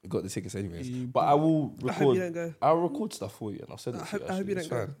 we got the tickets anyways. But I will record. I hope you don't go. I'll record stuff for you and I'll send it to you. I hope you It's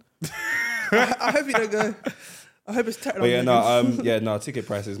don't go. fine. I hope you don't go. I hope it's terrible. But yeah, ticket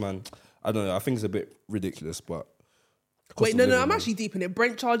prices, man. I don't know. I think it's a bit ridiculous, but Wait, no, I'm actually deep in it.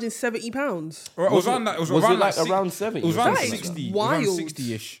 Brent charging £70. It was around that. It was Was around it like that around 70? It was around That is 60. wild. Around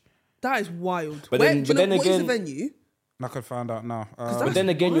 60-ish. That is wild. But Where, then- do you but know then what is the again- venue? I could find out now. But then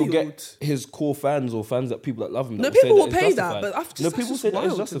again, you'll wild. get his core fans or fans that people that love him. No, That say people will it's pay that, justified. but I've just- no, that's people just say that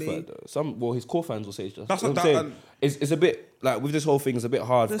it's wild to me. justified. Though. His core fans will say it's justified. That's You know what what I'm that- saying? It's a bit like with this whole thing. It's a bit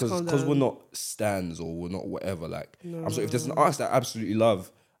hard Let's calm because we're down. not stans or we're not whatever. Like, I'm sorry, if there's an artist that I absolutely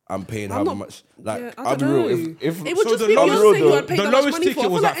love, I'm paying I'm however not- much. Like, yeah, I I'll be don't real. know. If It would so just the be lowest- Beyonce you had paid The that much lowest money ticket for. I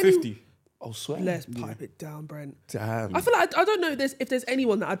was feel at like any- 50. I'll swear. Let's pipe it down, Brent. Damn. I feel like I don't know if there's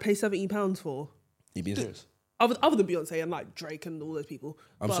anyone that I'd pay £70 for. You being serious? Other than Beyonce and like Drake and all those people.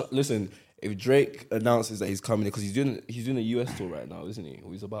 Listen, if Drake announces that he's coming here, because he's doing a US tour right now, isn't he?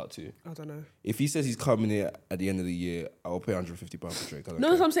 Or he's about to. I don't know. If he says he's coming here at the end of the year, I'll pay £150 for Drake. I don't No,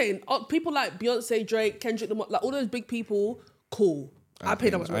 care. that's what I'm saying. People like Beyonce, Drake, Kendrick Lamar, like all those big people, cool. I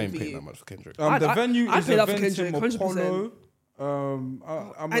paid that much I money ain't for paying you. that much for Kendrick. The venue I'd is pay that for Eventim Kendrick, 100%. Apollo.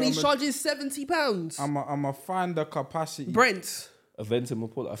 And he's charging £70. I'm a find the capacity. Brent. Eventim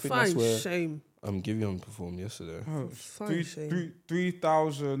Apollo. I think Fine that's where shame. Give You One performed yesterday. Fine shame.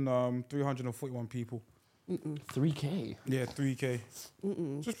 3,341 people. 3K. Yeah, 3K.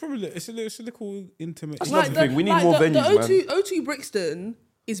 So it's probably it's a little intimate. That's the thing. We need more the venues, O2 Brixton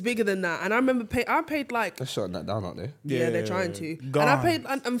is bigger than that, and I remember I paid like They're shutting that down, aren't they? yeah, they're trying to, Gone. and I paid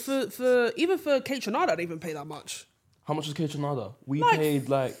and for even for H.E.R, I didn't even pay that much. How much was H.E.R? We Like- paid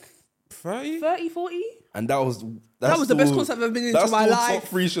like, 30? 30, 40? and that was The best concert I've ever been to in my life. Top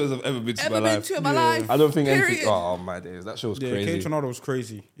 3 shows I've ever been to in my Ever been life. to in my life. I don't think Period. anything. Oh my days, that show was Yeah, crazy. H.E.R was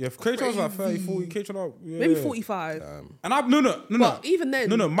crazy. Yeah, H.E.R was like 30, 40. H.E.R, yeah. Maybe 45. And I no. But even then,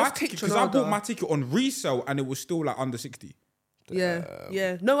 no. My that's ticket H.E.R. because I bought though. my ticket on resale and it was still like under 60.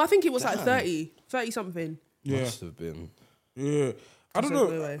 Yeah. No, I think it was like 30 something. Yeah, Must have been. yeah. I don't There's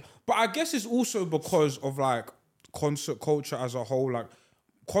know, no way. but I guess it's also because of like concert culture as a whole. Like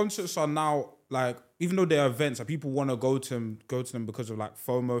concerts are now like, even though they're events, like people want to go to them because of like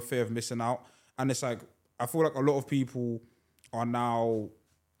FOMO, fear of missing out, and it's like I feel like a lot of people are now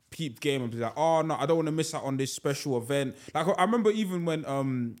peep game and be like, oh no, I don't want to miss out on this special event. Like I remember even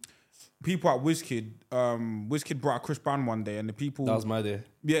when people at WizKid brought out Chris Brown one day, and the people That was my day.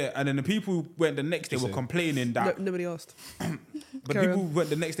 Yeah, and then the people who went the next day were complaining that nobody asked. But people who went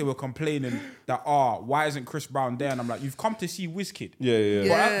the next day were complaining that why isn't Chris Brown there? And I'm like, you've come to see WizKid.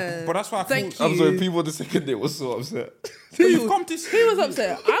 Yeah. But that's why I Thank thought you. I'm sorry, people on the second day were so upset. you've come to see. Who was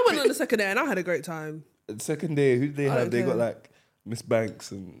upset? I went on the second day and I had a great time. The second day, who did they have? They care. got like Miss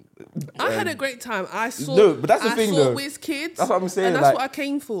Banks and. I had a great time. I saw. No, but that's the thing, though. WizKid. That's what I'm saying. And that's like, what I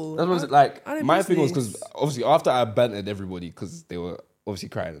came for. That's what I didn't my miss thing was this. because obviously after I bantered everybody because they were obviously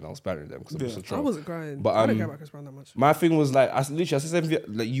crying and I was bantering them because I was so I drunk. wasn't crying. But I don't care about Chris Brown that much. my thing was like I said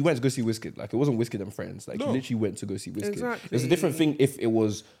like you went to go see WizKid. Like it wasn't WizKid and friends. Like you literally went to go see WizKid. Exactly. It's a different thing if it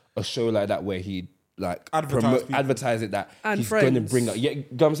was a show like that where he like advertise it that and he's friends. going to bring up. Yeah, you know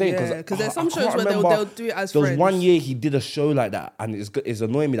what I'm saying? Because there's some I shows can't where remember. they'll do it as There was friends. one year he did a show like that, and it's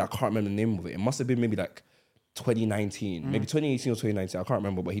annoying me that I can't remember the name of it. It must have been maybe like 2019, maybe 2018 or 2019. I can't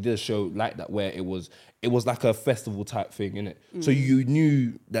remember, but he did a show like that where it was like a festival type thing, innit? So you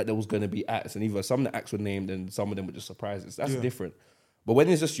knew that there was going to be acts, and either some of the acts were named and some of them were just surprises. That's different. But when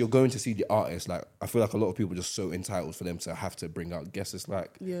it's just you're going to see the artist, like I feel like a lot of people are just so entitled for them to have to bring out guests. It's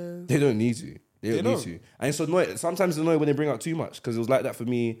like they don't need to. They don't need to. And it's annoying. Sometimes it's annoying when they bring out too much because it was like that for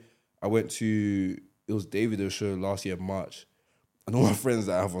me. I went to it was Davido's show last year in March. And all my friends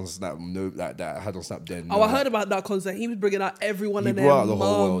that I have on Snap that I had on Snap then. I heard about that concert. He was bringing out everyone in there. He brought out the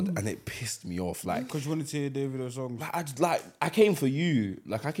whole world, and it pissed me off. Like, Because you wanted to hear Davido's songs. I came for you.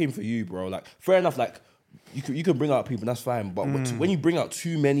 Like, I came for you, bro. Like, fair enough. Like, you can bring out people, that's fine. But when you bring out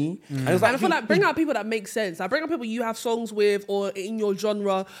too many, and it's like I feel like bring out people that make sense. Like bring out people you have songs with or in your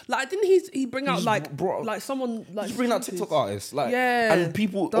genre. Like didn't he bring out like someone like just bring out TikTok artists, like and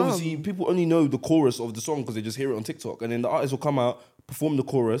people obviously people only know the chorus of the song because they just hear it on TikTok, and then the artist will come out, perform the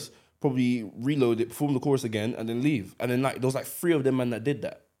chorus, probably reload it, perform the chorus again, and then leave. And then like there was like 3 of them man that did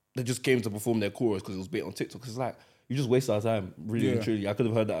that. They just came to perform their chorus because it was bait on TikTok. It's like you just waste our time, really and truly. I could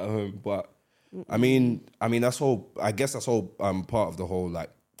have heard that at home, but I mean that's whole. I guess that's all part of the whole like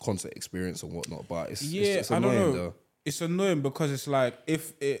concert experience and whatnot. But it's annoying, I don't know. though. It's annoying because it's like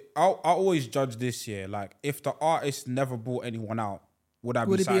I always judge this year. Like if the artist never brought anyone out, would I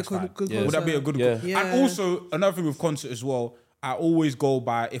be satisfied? Good Would that be a good? Yeah. And also another thing with concert as well. I always go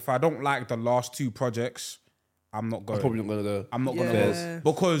by if I don't like the last 2 projects, I'm not going. I'm probably not gonna go. I'm not gonna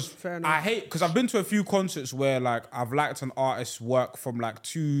go because I hate because I've been to a few concerts where like I've liked an artist's work from like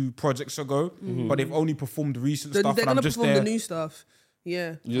 2 projects ago, but they've only performed recent stuff, They're and I'm gonna just perform there. the new stuff.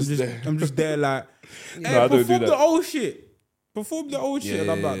 Yeah, I'm just there like, No, I don't do perform that. the old shit. Perform the old shit.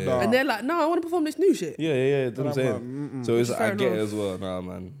 And I'm like, nah. and they're like, no, I want to perform this new shit. Yeah. That's what I'm saying. So it's I get it as well. Nah,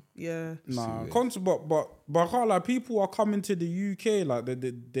 man. Yeah, Nah, concert, but I can't like people are coming to the UK. Like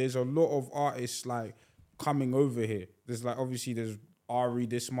there's a lot of artists like coming over here. There's like obviously there's RE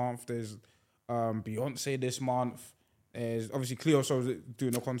this month. There's Beyonce this month. There's obviously Cleo so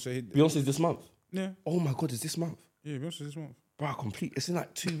doing a concert. Beyonce's this month. Yeah. Oh my god, it's this month. Yeah, Beyonce's this month. Bro, complete. It's in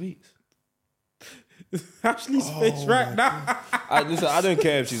like 2 weeks. Ashleigh's face right now. Listen, I don't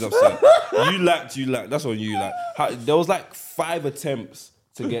care if she's upset. You lacked. That's on you. Like, there was like 5 attempts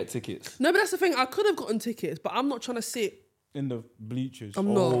to get tickets. no, but that's the thing. I could have gotten tickets, but I'm not trying to sit. In the bleachers.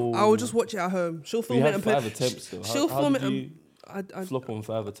 I'm not. I will just watch it at home. She'll film You it had and 5 put. attempts though. She'll How film it did you and. flop on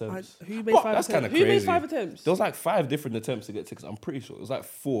 5 attempts. Who made What? 5 That's attempts? kinda Who made crazy. 5 attempts? There was like 5 different attempts to get tickets. I'm pretty sure it was like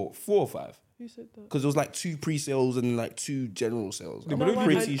 4 or 5. Who said that? Because there was like 2 pre-sales and like 2 general sales. I'm No,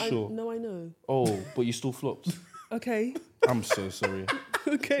 pretty sure. No, I know. Oh, but you still flopped. Okay. I'm so sorry.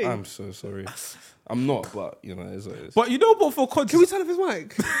 Okay. I'm so sorry. I'm not, but you know, it's what it is. But you know what for concerts? Can we turn off his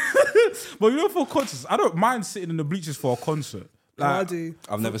mic? But you know for concerts, I don't mind sitting in the bleachers for a concert. No, I do.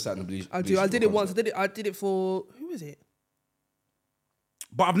 I've never sat in the bleachers. I do. I did it once. I did it for who was it?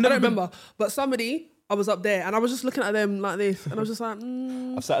 But I've I never don't remember. But somebody, I was up there and I was just looking at them like this, and I was just like,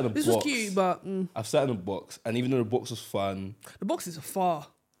 I've sat in a this box. was cute, but I've sat in a box, and even though the box was fun, the boxes are far.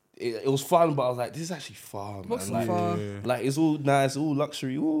 it was fun. But I was like, this is actually fun. Boxes Man. are far. Like it's all nice, all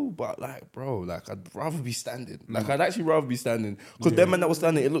luxury. Ooh, but like, bro, like I'd rather be standing. Like I'd actually rather be standing because them man that was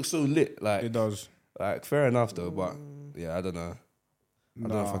standing, it looked so lit. Like It does. Like fair enough though, but yeah, I don't know. I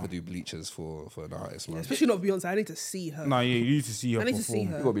don't know if I could do bleachers for an artist, man. Especially not Beyonce. I need to see her. Nah, yeah, you need to see her I need to perform. see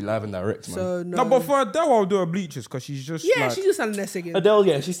her. You gotta be live and direct, man. So no. No, but for Adele, I'll do her bleachers because she's just yeah, like, she's just standing there singing. Adele,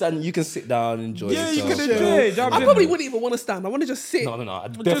 yeah, she's standing. You can sit down and enjoy. Yeah, you yourself. can enjoy it. I probably wouldn't even want to stand. I want to just sit. No. I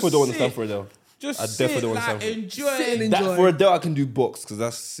definitely don't want to stand for Adele. Just I sit, definitely don't like, want to stand enjoy Sit and it. enjoy. That for Adele, I can do box because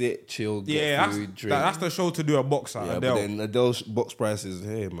that's sit, chill, get Yeah, food, drink. that's the show to do a box at yeah, Adele. but then Adele's box prices,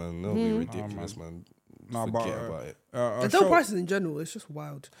 hey man, that'll be ridiculous, man. Nah, Forget but about it. Adele prices in general, it's just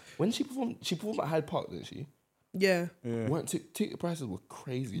wild. When she performed at Hyde Park, didn't she? Yeah. Ticket prices were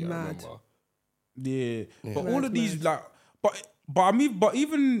crazy. Mad. I remember. Yeah. But Mad, all of these like, but I mean, but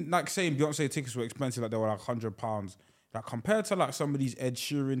even like saying Beyonce tickets were expensive, like they were like £100. Like compared to like some of these Ed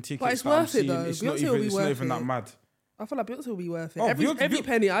Sheeran tickets, But it's worth it though. It's Beyonce not will be even worth that it. mad. I feel like Beyonce will be worth it. Oh, Every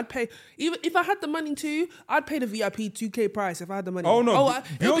penny I'd pay. Even if I had the money to, I'd pay the VIP 2K price if I had the money. Oh no,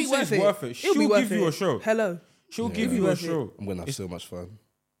 it'll be Beyonce's worth it. She'll give you a show. Hello. She'll give you a show. I'm gonna have so much fun.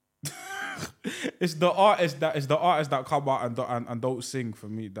 It's the artists that come out and don't sing for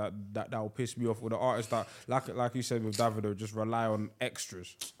me that will piss me off. Or the artists that like you said with Davido just rely on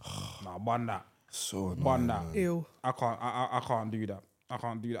extras. Nah, ban that. So annoying. Ban that. Ew. I can't do that.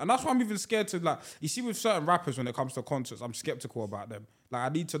 And that's why I'm even scared to like. You see, with certain rappers when it comes to concerts, I'm skeptical about them.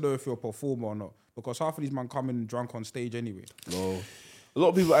 Like I need to know if you're a performer or not because half of these men come in drunk on stage anyway. No. A lot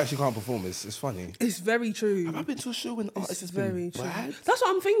of people actually can't perform. It's funny. It's very true. Have I been to a show when the artist has very been true. bad? That's what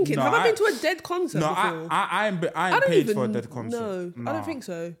I'm thinking. No, Have I been to a dead concert before? I ain't paid for a dead concert. No, I don't think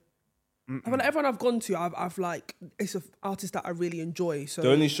so. I feel like everyone I've gone to, I've like, it's an artist that I really enjoy. So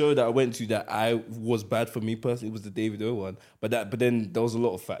The only show that I went to that I was bad for me personally was the Davido one. But then there was a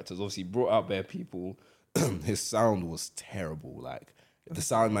lot of factors. Obviously, he brought out bare people. His sound was terrible. Like the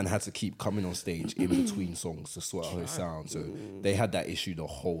sound man had to keep coming on stage in between songs to sort out his sound. So they had that issue the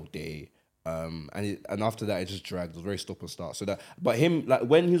whole day. And after that, it just dragged. It was very stop and start. But him, like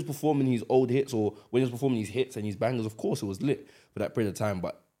when he was performing his old hits or when he was performing his hits and his bangers, of course it was lit for that period of time.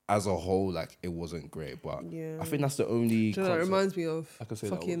 But as a whole, like it wasn't great. But I think that's the only. Do you know, that reminds me of I can say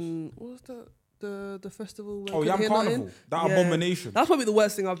fucking what was that? The festival. Oh, Yam Carnival. That abomination. That's probably the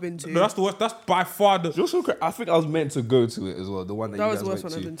worst thing I've been to. No, that's the worst. That's by far the. You're so crazy. I think I was meant to go to it as well. The one that you was guys the worst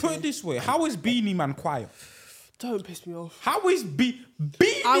went one I've to. been to. Put it this way: how is Beanie Man quiet? Don't piss me off. How is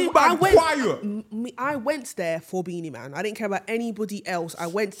Beanie Man quiet? I went there for Beanie Man. I didn't care about anybody else. I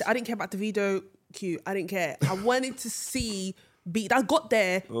didn't care about the video queue. I didn't care. I wanted to see. I got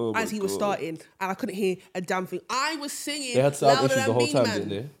there as he was starting, and I couldn't hear a damn thing. I was singing. They had sound louder issues than the whole Beanie time, Man. didn't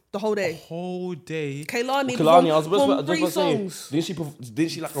they? The whole day. Whole day. Kaylani I was performed about 3 to say, songs. didn't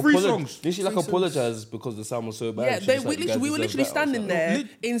she like Three songs. Didn't she like apologize because the sound was so bad? Yeah, She we just like, were literally standing there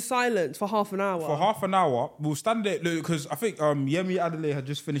in silence for half an hour. For half an hour, we'll stand there because I think Yemi Adelaide had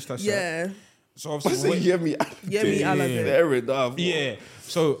just finished her set. Yeah. So obviously, Yemi Alade. Fair enough. Yeah.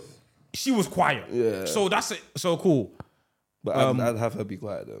 So she was quiet. Yeah. So that's it. So cool. But I'd have her be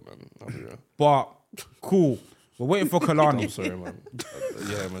quiet though, man. I'll be real. But cool. We're waiting for Kalani. I'm sorry, man.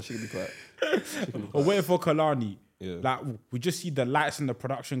 Yeah, man, she can be quiet. We're waiting for Kalani. Yeah. Like we just see the lights in the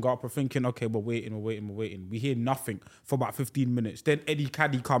production go up. We're thinking, okay, we're waiting. We hear nothing for about 15 minutes. Then Eddie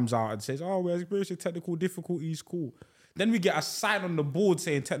Caddy comes out and says, "Oh, we're experiencing technical difficulties." Cool. Then we get a sign on the board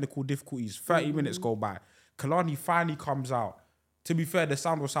saying technical difficulties. 30 minutes go by. Kalani finally comes out. To be fair, the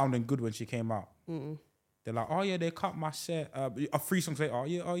sound was sounding good when she came out. They're like, "Oh yeah, they cut my set." A 3 songs later,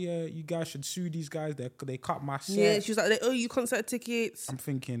 oh yeah, you guys should sue these guys. They cut my set. Yeah, she was like, "Oh, you concert tickets." I'm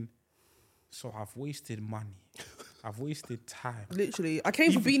thinking, so I've wasted money. I've wasted time. Literally, I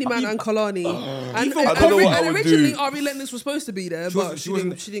came for Beanie Man and Kalani, and I don't know what I would originally do. Ari Relentless was supposed to be there, but she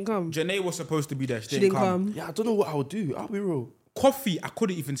didn't come. Janae was supposed to be there. She didn't come. Yeah, I don't know what I would do. I'll be real. Coffee, I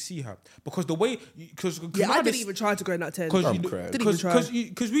couldn't even see her because the way Yeah, I didn't even try to go in that tent.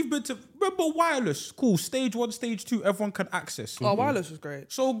 Because we've been to remember Wireless, cool. Stage 1, Stage 2, everyone can access. Oh, Wireless was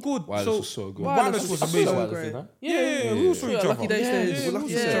great. So good. Wireless was so good. Wireless was amazing. So great. Yeah, we all saw each other. Lucky Day stage.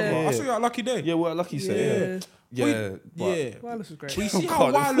 I saw you at Lucky Day. Yeah, we're lucky say. Yeah. Wireless was great. But you see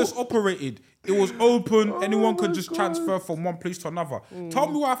how Wireless operated? It was open. Anyone could just transfer from one place to another. Tell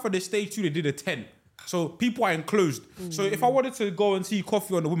me why for the Stage 2 they did a tent. So people are enclosed. So if I wanted to go and see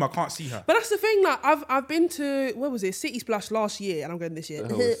Coffee on the Whim, I can't see her. But that's the thing. Like I've been to, where was it? City Splash last year, and I'm going this year. The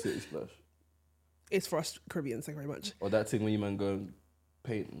hell was City Splash? It's for us Caribbeans. Thank you very much. Or that thing when you man go and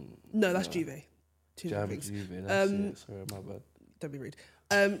paint. No, that's Juve. Jam Juve. That's it. Sorry, my bad. Don't be rude.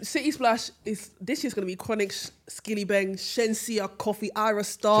 City Splash is this year's going to be Chronic, Skilly Bang, Shensia, Coffee, Ira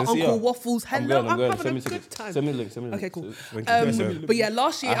Star, Shensia. Uncle Waffles. Hello, I'm going. having a good time. Send me a link. Okay, cool. Thank you. But yeah,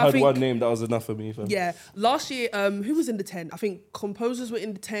 last year I heard think one name that was enough for me. Fam. Yeah, last year, who was in the tent? I think Composers were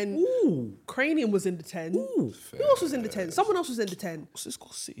in the tent. Ooh. Cranium was in the tent. Who else was in the tent? Someone else was in the tent. What's this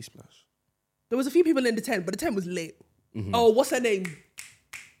called? City Splash. There was a few people in the tent, but the tent was lit. Oh, what's her name?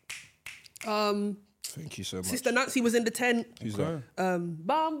 Thank you so much. Sister Nancy was in the tent. Who's that? Bam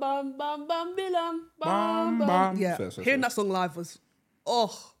bam bam bam bilam Bam, bam bam. bam. Yeah, Fair. hearing that song live was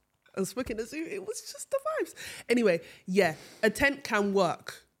and Swick in the Zoo. It was just the vibes. Anyway, yeah, a tent can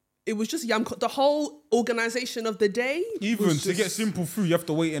work. It was just yam. The whole organisation of the day. Even was to just, get simple food, you have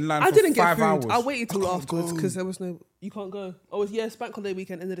to wait in line I for didn't 5 get food. hours. I waited till afterwards because there was no. You can't go. Oh, it's Bank Holiday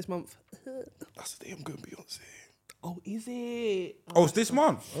weekend, end of this month. That's the day I'm going Beyonce. Oh, is it? Oh, it's this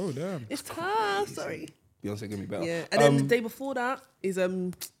month. Oh, damn. It's tough. Sorry. Beyonce gonna be better. Yeah, and then the day before that is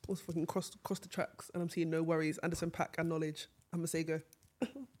what's fucking cross the tracks, and I'm seeing No Worries, Anderson .Paak and Knowledge. I'm gonna say go.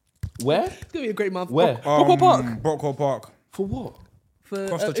 Where? It's gonna be a great month. Where? Brockwell Park. Brockwell Park. For what? For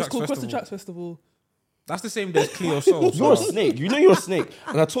Cross the it's Tracks called Cross the Festival. Tracks Festival. That's the same day as Cleo Soul. You're a snake. You know you're a snake.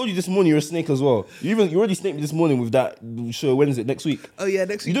 And I told you this morning you're a snake as well. You already snaked me this morning with that show. When is it? Next week? Oh yeah,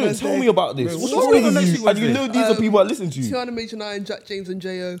 next week. You didn't Thursday. tell me about this. Wait, What's what's wrong going on with next you? week And you know these are people that listen to you. Tiana Major 9, Jack James and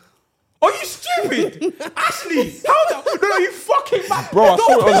J.O. Are you stupid? Ashley, how the... No, you fucking mad. Bro, I Don't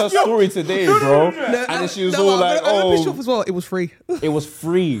saw it on her piss me off. story today, bro. No, And then she was no, all like, I'm pissed off oh, as well. It was free. it was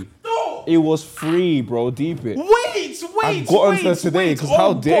free. No. It was free, bro. Deep it. Wait. I got onto her today, 'cause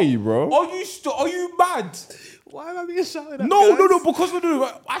how dare you, bro? Are you mad? Why am I being shouted at? No, guys? because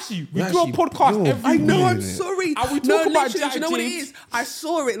actually, we do a Actually, podcast you're every I know, week. I'm innit? sorry. And we talk no, about literally, Jack do you know what it James. is? I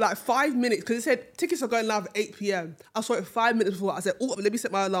saw it like 5 minutes because it said tickets are going live at 8 p.m. I saw it 5 minutes before. I said, oh, let me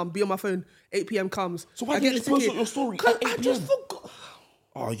set my alarm, be on my phone. 8 p.m. comes. So why I didn't get you the post ticket. on your story 'Cause at 8 I just p.m.? forgot.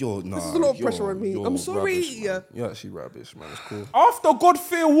 Oh, nah. This is a lot of pressure on me. I'm sorry. Rubbish, man. You're actually rubbish, man. It's cool. After God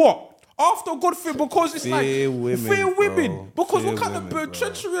fear what? After God fear because it's Fear like women, fear women. bro. Because Fear what kind women, of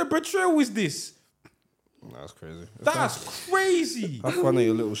treachery and betrayal is this? That's crazy. That's crazy. Have fun at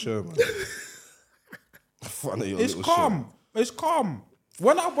your little show, man. Have fun at your It's little calm. It's calm.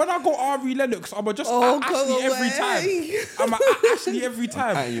 When I go R.E. Lennox, I'm just Oh, Ashley go every away. time. I'm Ashley every show.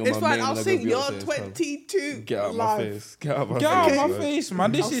 time. It's fine. I'll sing. You're Beyonce, 22. Get out of live. my face. Get out of my Get out face. of my man. face,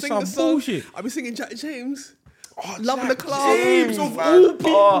 man. This I'll is sing some the song. bullshit. I'll be singing Jack James. Oh, Loving the Jack club. James of man. all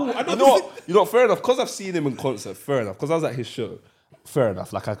people. Oh, I don't you know what? Fair enough. Because I've seen him in concert. Fair enough. Because I was at his show. Fair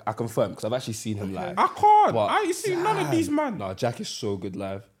enough. Like I confirm because I've actually seen him live. I can't. But I ain't seen none of these man. Nah, Jack is so good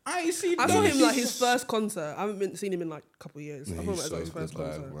live. I ain't seen I none saw of him like these- his first concert. I haven't seen him in like a couple of years. I thought He's that was so his first good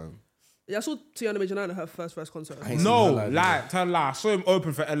concert. live, man. Yeah, I saw Tiana Major 9 at her first concert. I ain't seen No, her live, lie, tell lie. I saw him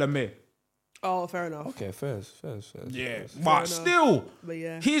open for LMA. Oh, fair enough. Okay, fair. Yeah, but enough. still, But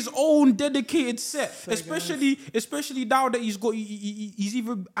yeah. his own dedicated set, especially now that he's got, he's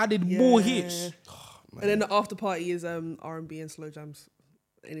even added more hits. And then the after party is R&B and slow jams.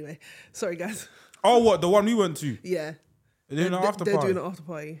 Anyway, sorry guys. Oh, what the one we went to? Yeah. They're doing an after They're party. doing an after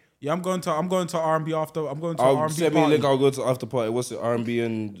party. Yeah, I'm going to R&B after. I'm going to I'll R&B send me a party. link. I'll go to after party. What's it? R&B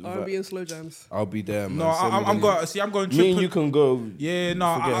and R&B and slow jams. I'll be there, man. No, Send me the I'm link. going. See, I'm going. Me and you can go. Yeah,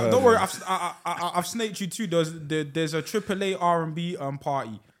 no, Forget her, don't worry. man. I've snaked you too. There's a AAA R&B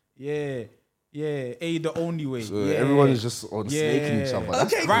party. Yeah, A the only way. So yeah. everyone is just on snaking each other.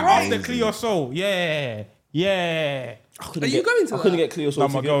 That's Okay, Right great. after Cleo Soul. Yeah. Are you going to I couldn't that? get Cleo No, Soul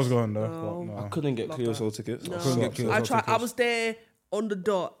my tickets. girl's going though. I couldn't get Cleo Soul tickets. I was couldn't so get Cleo upset. I Soul tried. I was there on the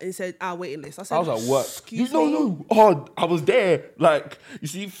dot and it said, waiting list. I said, I was at work. Excuse me. No. Oh, I was there. Like, you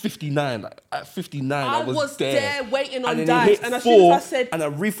see, 59. Like, at 59, I was there waiting on and then Dice. it hit And as 4, soon as I said, and I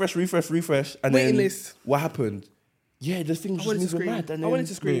refresh. And Waiting then list. what happened? Yeah, the thing was wanted to just moving scream. mad. And I then wanted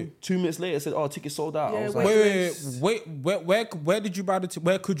to scream. 2 minutes later, it said, "Oh, tickets sold out." I Yeah, was wait. like, Where did you buy the?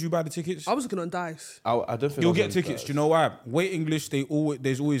 Where could you buy the tickets? I was looking on Dice. I don't think You'll I was get on tickets. that. Do you know why? Waiting list. There's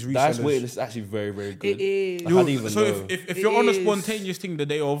always resellers. That's waiting list is actually very, very good. It is. I didn't even So know. if It you're on a is. spontaneous thing the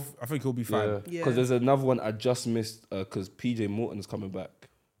day of, I think he'll be fine. Yeah, Yeah. because there's another one I just missed because PJ Morton's coming back.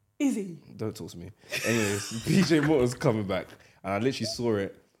 Is he? Don't talk to me. Anyways, PJ Morton's coming back, and I literally saw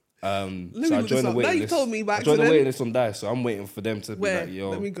it. So I look joined this the up. Now waiting you list. told me by I joined the accident. waiting list on Dice, so I'm waiting for them to Where? be like, "Yo,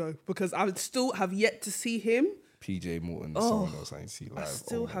 Let me go. Because I still have yet to see him. PJ Morton, Oh, someone else I didn't see live."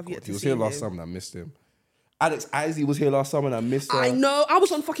 still my have yet God. to He was see here last him. summer and I missed him. Alex Isley was here last summer and I missed her. I know. I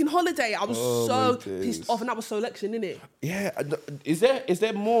was on fucking holiday. I was Oh, so my days. pissed off, and that was selection, innit? Yeah, is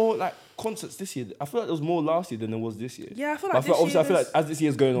there more like concerts this year? I feel like there was more last year than there was this year. Yeah, I feel But like this obviously year I feel like there's- as this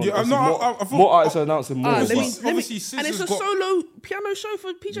year's going on, Yeah, obviously no, more, I thought- more artists are announcing more. Let but- me, Obviously, and it's a SZA's got- solo piano show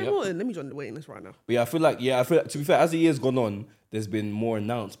for PJ Yep. Morton. Let me join the waiting list right now. But yeah, I feel like to be fair, as the year's gone on, there's been more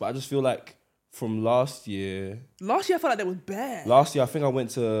announced. But I just feel like from last year, Last year I felt like there was bare. I think I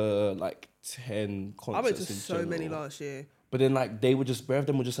went to like 10 concerts. I went to in so general. many last year. But then like bare of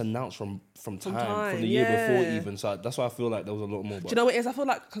them were just announced from time, the year before yeah. even. So that's why I feel like there was a lot more. Do you know what it is? I feel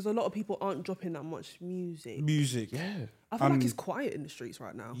like because a lot of people aren't dropping that much music. Music. Yeah. I feel like it's quiet in the streets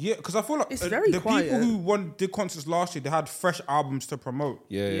right now. Yeah, because I feel like It's very the quiet. people who did concerts last year, they had fresh albums to promote.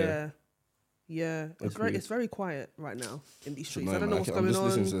 Yeah. It's Agreed. very quiet right now in these streets. No, I don't know man, what's I'm going just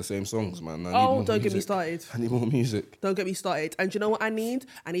listening to on. the same songs, man. I need Oh, more don't get me music. started. I need more music. Don't get me started. And do you know what I need?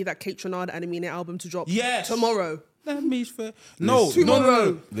 I need that Kate Trinada and Amina album to drop Yes. tomorrow. That means fair. No.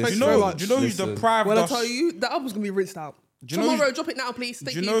 Tomorrow. Do Thanks you very know? much. Do you know who's deprived Well, I us? tell you, the album's gonna be rinsed out. Do you know Tomorrow, who's- drop it now, please.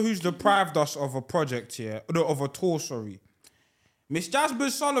 Thank Do you know who's deprived us of a project here? No, of a tour, sorry. Miss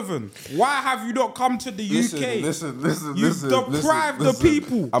Jasmine Sullivan, why have you not come to the UK? Listen. You've deprived the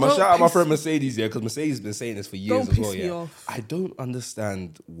people. I'm gonna Don't shout out my piss- friend Mercedes here because Mercedes has been saying this for years Don't as piss well. me Yeah, off. I don't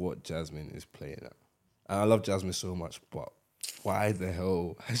understand what Jasmine is playing at, and I love Jasmine so much, but why the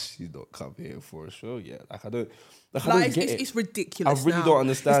hell has she not come here for a show yet? Like I don't Like, get it. it's ridiculous. I really now. don't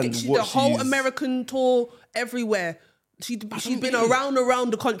understand It's what the whole she's- American tour everywhere. She's been get it.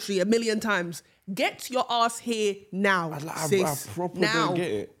 around the country a million times. Get your ass here now, I sis. proper now. don't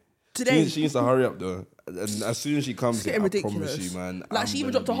get it. Today. She needs to hurry up though. And as soon as she comes It's here, getting I ridiculous. promise you, man. Like, I'm she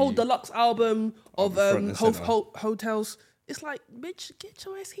even gonna dropped a whole be- deluxe album of front and center. hotels. It's like, bitch, get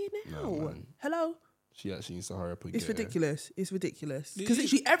your ass here now. man. Hello. She actually needs to hurry up and It's get here. ridiculous. It's ridiculous. Because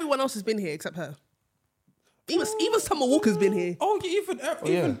literally everyone else has been here except her. Even Summer Walker's been here. Oh,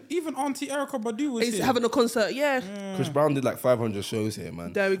 yeah, even Auntie Erica Badu was He's here. having a concert. Yeah. Chris Brown did like 500 shows here,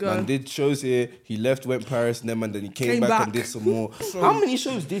 man. There we go. Man did shows here. He left, went Paris, and then he came back and did some more. How many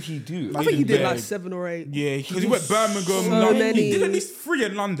shows did he do? I think he did beg. like 7 or 8. Yeah, because he went Birmingham. So London. many. He did at least 3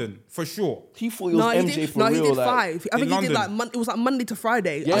 in London, for sure. He thought he was MJ for real. he did like, 5. I think he did London. like it was like Monday to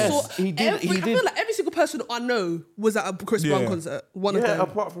Friday. Yes, he did- I he did. feel like every single person I know was at a Chris Brown Yeah. concert. One of Yeah, them.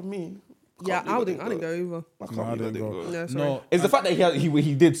 apart from me. Yeah, I didn't go either. I can't believe I didn't go. No, sorry. No, It's the fact that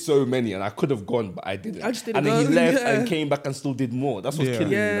he did so many and I could have gone, but I didn't. I just didn't and then he go, left yeah. and came back and still did more. That's what's Yeah. killing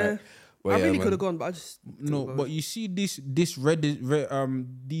me. Yeah. Like, well, I yeah, really man. could have gone, but I just no, but you see these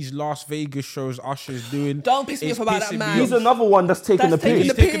Las Vegas shows Usher's doing. Don't piss me it's off about that pissing me man. off. He's another one that's taking That's the taking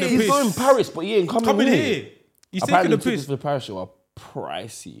piss. the piss. He's going Paris, but he ain't coming here. He's Apparently, taking the tickets piss. for the Paris show are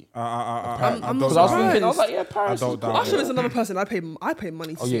pricey. I'm not Because I was thinking, I was surprised. like, yeah, Paris. I don't is doubt cool. Usher is another person I pay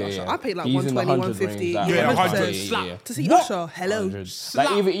money to Oh, see yeah, Usher. yeah. I paid like He's in the 120, 100 150. range, that Yeah, 100. 100. Yeah. To see Usher, hello. 100.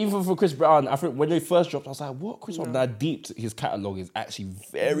 Like even for Chris Brown, I think when they first dropped, I was like, "What Chris Brown?" That deep, his catalog is actually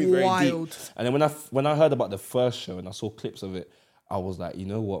very, very Wild. deep. And then when I heard about the first show and I saw clips of it, I was like, you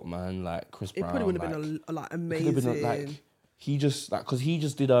know what, man? Like Chris It Brown, probably would have like, been like could have amazing. been like he just like because he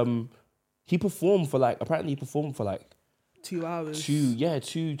just did he performed for like apparently he performed for like 2 hours. two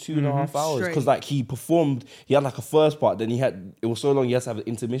and a half hours Straight. because like he performed, he had like a first part, then it was so long he has to have an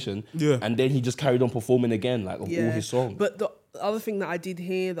intermission, Yeah. and then he just carried on performing again like of all his songs. But the other thing that I did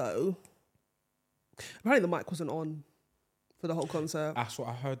hear though, apparently the mic wasn't on for the whole concert. That's what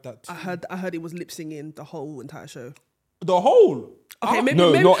I heard. That too. I heard it was lip singing the whole entire show. The whole. Okay, maybe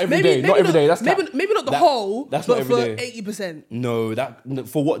No, maybe, not every maybe, day, maybe not every day, that's maybe cap. maybe not the That- whole, that's but not for every day. 80%. No, that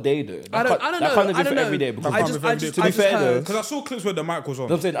for what they do. I don't know. That kind of I don't different know. every day. Because I just to be fair though, heard. Because I saw clips where the mic was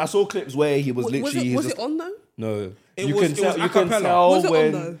on. I'm saying I saw clips where he was literally. Was just, it on though? No, It you was- can it tell. was You a can cappella. tell Was it on,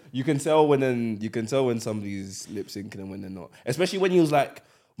 when though? you can tell when somebody's lip syncing and when they're not. Especially when he was like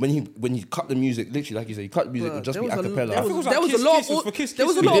when he cut the music. Literally, like you said, he cut the music with just There be was a cappella. I think it was like there was Kiss a lot Kiss, it was for Kiss there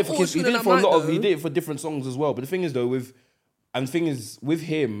was a Kiss. lot He of did for Kiss. He auto-tune did in it for a that lot mic, of. He though. did it for different songs as well. But the thing is though, with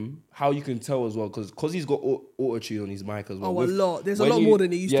him, how you can tell as well, because he's got auto-tune on his mic as well. Oh, a With- lot. There's a when lot more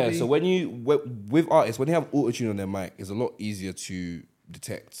than it used to be. Yeah, so with artists, when they have auto-tune on their mic, it's a lot easier to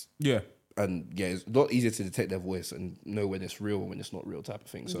detect. Yeah. And yeah, it's a lot easier to detect their voice and know when it's real and when it's not real type of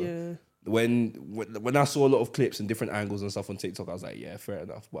thing. So Yeah. when I saw a lot of clips and different angles and stuff on TikTok, I was like, yeah, fair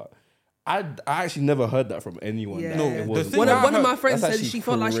enough. But I actually never heard that from anyone. Yeah. that No, it the wasn't- thing One I of heard- my friends that's said she actually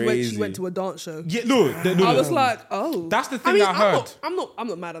felt like she crazy. went to a dance show. Yeah, no. I was like, oh, That's the thing I mean, I heard. I'm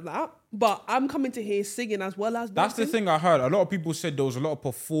not mad at that, but I'm coming to hear singing as well as That's the dancing thing I heard. A lot of people said there was a lot of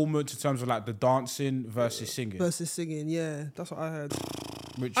performance in terms of like the dancing versus singing. versus singing. Yeah, that's what I heard.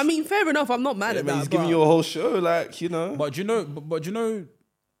 Which, I mean, fair enough. I'm not mad Yeah, at man, that. he's giving but you a whole show, like, you know. but you know,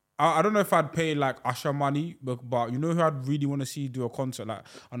 I don't know if I'd pay like Usher money, but you know who I'd really want to see do a concert, like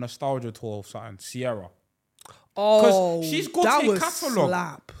a nostalgia tour of something? Sierra. oh, she's got that a was catalogue.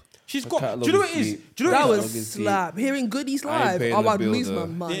 slap. She's Her got. Do catalogue you know what is it is? deep. Do you know That what it was is? is deep. slap. Hearing Goodies I ain't live, paying I the would bill, lose though.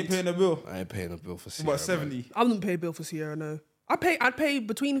 my They ain't mind. paying a bill. I ain't paying a bill for Sierra. What, man. 70? I wouldn't pay a bill for Sierra. No, I'd pay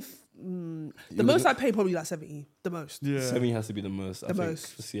between the most I'd pay probably like 70. The most. Yeah. 70 has to be the most, I think, most.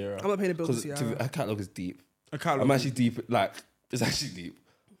 for Sierra. I'm not paying a bill for 'Cause Sierra. her catalogue is deep. A catalogue. I'm actually deep, like, it's actually deep.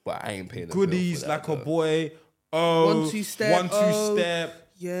 But I ain't paying a bill Goodies for like that, a though. boy. Oh, 1-2 step. 1-2 oh. step.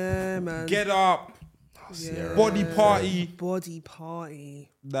 Yeah, man. Get up. Sierra. Body party. Body party.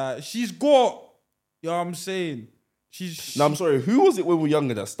 That she's got. You know what I'm saying? She's. No, I'm sorry. Who was it when we were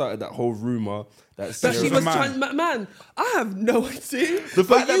younger that started that whole rumor that That Sierra she a was man. trying, man. I have no idea. The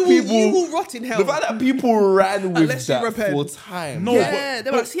fact that you people- will rot in hell. The fact that people ran with Unless you that repent. for time. No, yeah, they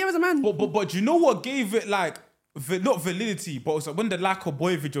were like, Sierra's a man. But you know what gave it like not validity, but also when the Like a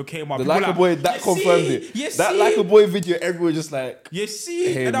Boy video came out, The people Like a like, Boy, that "You confirmed see? it. You That see? Like a Boy video, everyone just like, You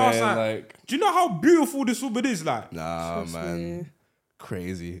see? Hey, and I was man, like, do you know how beautiful this woman is? Like, nah, Trust man. me.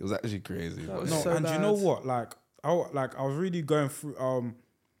 Crazy. It was actually crazy. was no, so and do you know bad. what? I was really going through.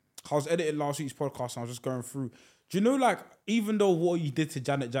 I was editing last week's podcast, and I was just going through. Do you know, like, even though what you did to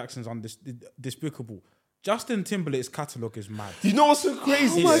Janet Jackson's despicable, Justin Timberlake's catalog is mad. You know what's so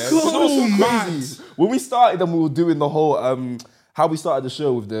crazy? Oh my yeah? God. You know what's so Mad. crazy? When we started and we were doing the whole how we started the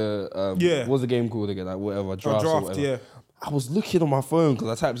show with the Yeah. what was the game called again? Like whatever, drafts or Draft, whatever. yeah. I was looking on my phone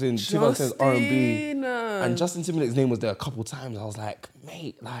because I typed in 2010 R&B Justin. and Justin Timberlake's name was there a couple times. I was like,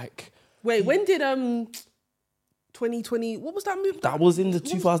 mate, like Wait, when did 2020? What was that movie? that was in the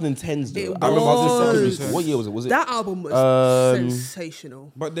 2010s though. It I remember I was in secondary was. school. What year was it? Was it That album was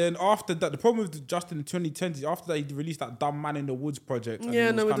sensational. But then after that, the problem with Justin in 2010 is after that he released that Dumb Man in the Woods project. and Yeah,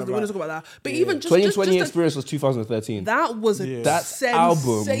 it was no, we kind of don't like- talk about that. But even just 2020 just Experience was 2013. that was a That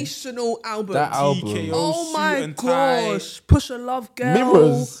album- sensational album. That album. TKO, Oh Suit my and Tie, gosh, Push a Love Girl.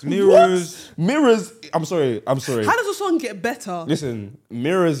 Mirrors. Mirrors. I'm sorry. How does the song get better? Listen,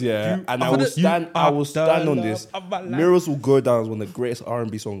 Mirrors, yeah, You and I are will the- stand. you I are will the stand on love this. of my life. Mirrors will go down as one of the greatest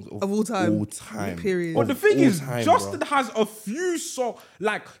R&B songs of Of all time. All time. Period. But the Of thing all is, time, Justin bro. has a few songs,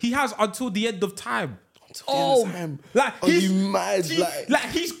 like he has until the end of time. Oh, Time. Like Are he's you mad? like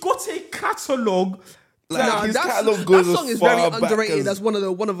he's got a catalog. Like, Nah, his that's- catalog goes that as song is far very back underrated. as- That's one of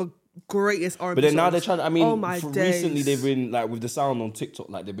the greatest R&B. But then now songs. they're trying. I mean, oh my days. recently they've been like with the sound on TikTok,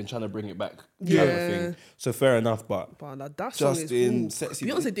 like they've been trying to bring it back. Yeah. Kind of thing. So fair enough, but But that song Justin, is sexy.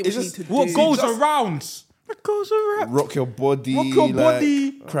 Beyonce did It's what she just- needed to What do. goes just- around? What goes around? Rock Your Body, Rock Your like,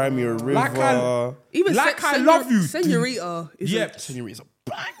 Body. Cry Me a River. Like Like I Love You, Senorita. Is Yep. Senorita's a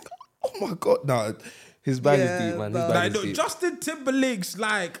bang. Oh my god, no, his bag Yeah, is deep, man. His but- bag Like, is no, deep. Justin Timberlake's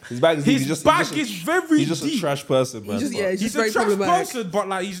like His bag is deep. His bag is very He's just deep. a trash person, man. just- yeah, but- he's He's a very trash problematic. person, but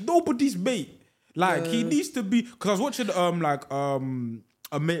like he's nobody's mate. Like he needs to be. Because I was watching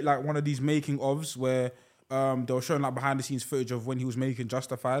a mate like one of these making ofs where they were showing like behind the scenes footage of when he was making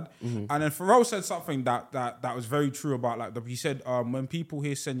Justified, and then Pharrell said something that was very true about like he said when people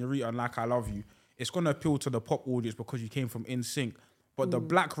hear Senorita and Like I Love You, it's gonna appeal to the pop audience because you came from NSYNC. But the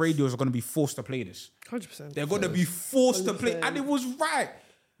black radios are going to be forced to play this. 100%. They're going to be forced to play, and it was right.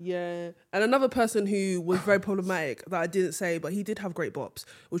 Yeah, and another person who was very problematic that I didn't say, but he did have great bops,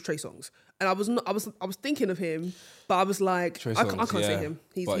 was Trey Songz. And I was thinking of him, but I was like, Trey I Songz, can't say yeah. him.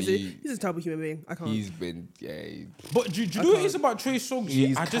 He's But a terrible human being. I can't. He's been, yeah. But do you know what it is about Trey Songz?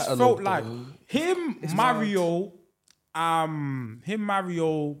 His I just catalogue, felt like though. him,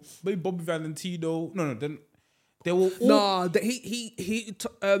 Mario, maybe Bobby Valentino. No, then they were all. Nah, Trey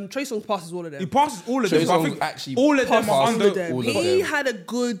Songz passes all of He them. passes all of Trey them. But I Songz think actually all of them passes are All under. of them. all of He them. had a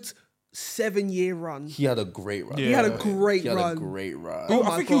good 7-year run. He had a great run. Yeah. He had a great He had run. a great run. Oh I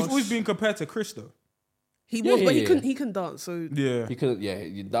my think he was gosh. always being compared to Chris though. He Yeah, was, but yeah, yeah. he couldn't dance. So Yeah. He could, yeah.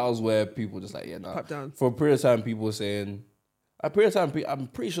 That was where people were just like, yeah, nah. Pipe down. For a period of time, people were saying. I'm pretty sure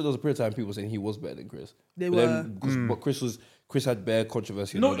there was a period of time people were saying he was better than Chris. They but were. Then, but Chris had bare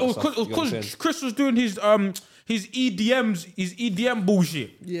controversy. and No, all it that was stuff, you know what I'm saying? because Chris was doing his EDM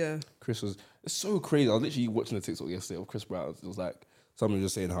bullshit. yeah. Chris was. It's so crazy. I was literally watching a TikTok yesterday of Chris Brown. It was like someone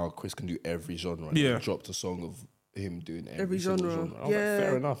just saying how Chris can do every genre. And Yeah. he dropped a song of him doing every genre. single genre. I was Yeah. like,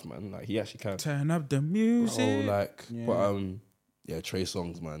 fair enough, man. Like he actually can. Turn up the music. Oh, like, but yeah, Trey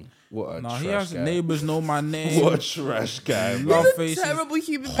Songz, man. What a Nah, trash he has guy. neighbors know my name. What a trash guy, man. Love He's a faces. terrible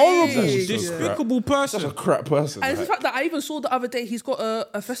human Horrible, being. despicable Such person. a crap person. And it's the like. fact that I even saw the other day he's got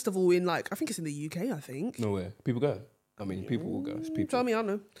a festival in I think it's in the UK, I think. No way. People go. I mean, people will go. It's people. Tell me, I don't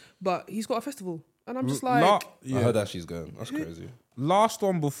know. But he's got a festival. And I'm just like, I heard that she's going. That's crazy. Last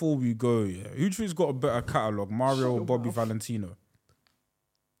one before we go, yeah. Who do you think's got a better catalogue, Mario or Bobby Valentino?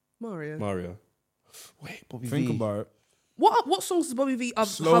 Mario. Wait, Bobby Think V. about it. What songs does Bobby V have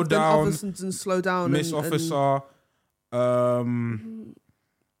Slow done Down, other than Slow Down? Miss Officer, Other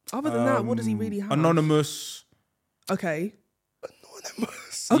than that, what does he really have? Anonymous. Okay.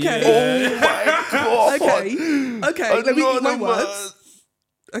 Anonymous. Okay. Oh my god. Okay. Let me eat my words.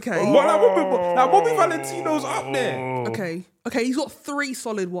 Okay. What? Like Bobby Valentino's up there. Okay. He's got 3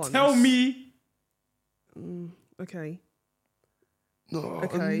 solid ones. Tell me. Okay. No,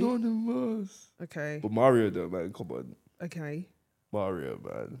 Okay. Anonymous. Okay. But Mario though, man. Come on. Okay. Mario,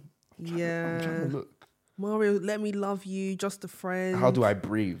 man. I'm trying Yeah. to look. Mario, Let Me Love You, Just a Friend. How do I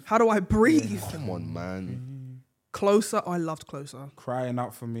breathe? How do I breathe? Come on, man. Closer. Oh, I loved Closer. Crying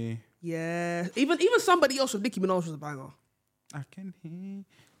out for me. Yeah. Even Somebody Else with Nicki Minaj was a banger. I can hear.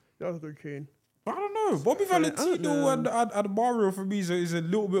 That was a good tune. I don't know. Bobby Valentino and Mario for me is a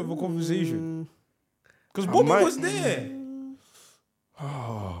little bit of a conversation. Because Bobby was there.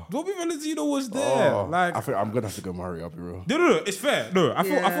 Bobby Valentino was there. Like, I think I'm gonna have to go Mario. I'll be real. No, it's fair. No, I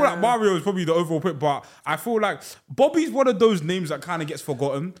feel like Mario is probably the overall pick, but I feel like Bobby's one of those names that kind of gets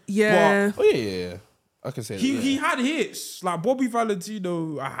forgotten. Yeah. But Yeah. I can say he had hits. Like Bobby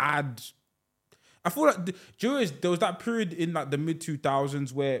Valentino had. I feel like there was that period in like the mid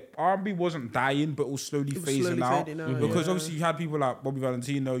 2000s where R&B wasn't dying, but it was slowly phasing out. Because obviously you had people like Bobby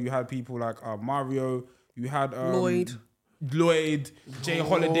Valentino, you had people like Mario, you had Lloyd, Jay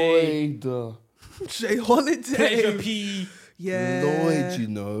Holiday, Jay Holiday, Pleasure P, Lloyd, you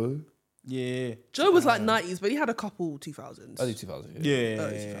know. Yeah. Joe was like 90s, but he had a couple 2000s. Early 2000s. Yeah.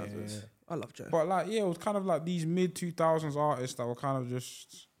 Early 2000s. I love Joe. But like, yeah, it was kind of like these mid 2000s artists that were kind of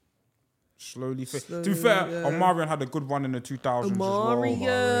just slowly. To be fair, Omarion had a good run in the 2000s as well.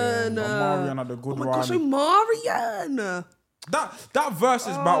 Omarion had a good run. Oh my gosh, Omarion. That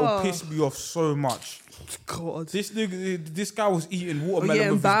versus battle pissed me off so much. God, this guy was eating watermelon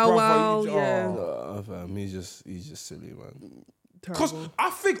with his Bow Wow, brother. He's just silly, man. Because I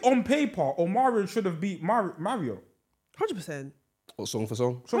think on paper, Omarion should have beat Mario. 100%. What, song for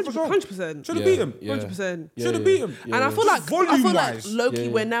song? 100%. Should have beat him. 100%. Should have beat him. And I feel like Loki,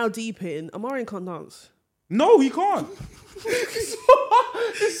 we're now deep in. Omarion can't dance. No, he can't.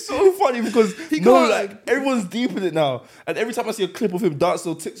 It's so funny because everyone's deep in it now, and every time I see a clip of him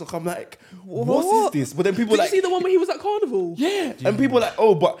dancing on TikTok, I'm like, what is this? But then people Did you see the one where he was at Carnival? Yeah, and people are like,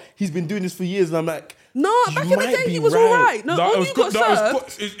 oh, but he's been doing this for years, and I'm like, no, back in the day he was alright. No, it all was you good. got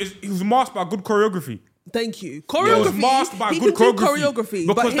served. He was masked by good choreography. Thank you. Choreography. He was masked by good choreography.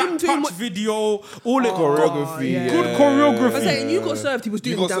 Because but him that touch video, all it choreography, good choreography. I'm saying you got served. He was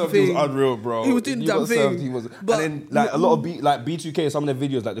doing the damn thing. He was unreal, bro. He was doing the damn thing. He was, and then like a lot of B2K, some of their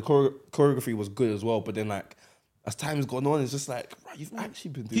videos, like the choreography was good as well. But then like as time's gone on, it's just like, right, you've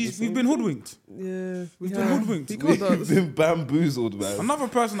actually been doing. We've been hoodwinked. Yeah, we've been hoodwinked. We've been bamboozled, man. Another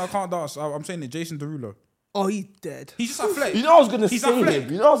person that can't dance. I'm saying it, Jason Derulo. Oh, he's dead. He's just athletic. You know I was gonna say him.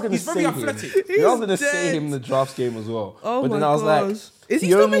 You know I was gonna He's say very him. athletic. You know I was gonna say him in the drafts game as well. Oh but my then I was gosh. like, is he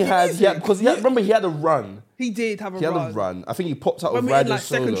he still only making had music? because remember he had a run. He did have a He run. had a run. I think he popped out When of we were in riding like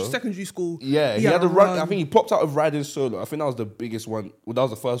solo. secondary school. Yeah, he had a run. I think he popped out of riding solo. I think that was the biggest one. Well, that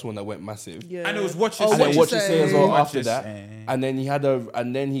was the first one that went massive. Yeah. And it was Watch It Oh, And then Watch It Say as well Watch after It that. Say. And then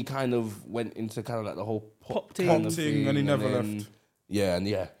he kind of went into kind of like the whole pop thing. kind of Pop thing, and he never left. Yeah,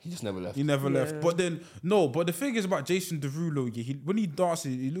 he just never left. He never left. But then, but the thing is about Jason Derulo, when he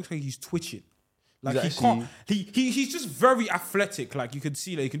dances, it looks like he's twitching. Like he's just very athletic. Like you can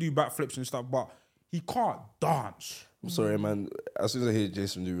see that he can do backflips and stuff, but he can't dance. I'm sorry, man. As soon as I hear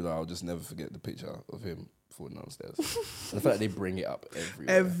Jason Derulo, I'll just never forget the picture of him falling downstairs. And the fact that they bring it up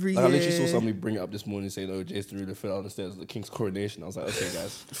everywhere. Every I literally saw year. somebody bring it up this morning saying, oh, Jason Derulo fell down the stairs at the King's coronation. I was like, okay,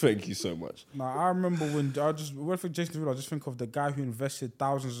 guys, thank you so much. Nah, I remember when I think Jason Derulo, I just think of the guy who invested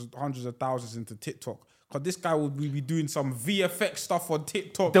hundreds of thousands into TikTok. Because this guy would be doing some VFX stuff on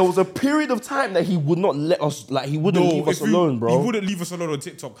TikTok. There was a period of time that he would not let us, like, he wouldn't leave us alone, bro. He wouldn't leave us alone on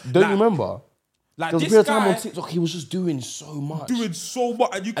TikTok. Don't you remember? Like there was a this period of guy time on TikTok, he was just doing so much. and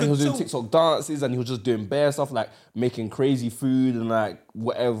you And he was doing TikTok dances and he was just doing bare stuff like making crazy food and like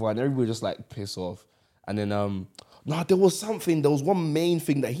whatever. And everybody just like piss off. And then, there was one main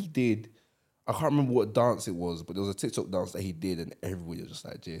thing that he did. I can't remember what dance it was, but there was a TikTok dance that he did and everybody was just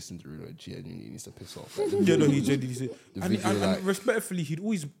like, Jason Derulo genuinely needs to piss off. Like, he did. video, And respectfully, he'd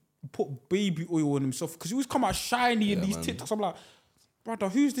always put baby oil on himself because he always come out shiny in these TikToks. I'm like, brother,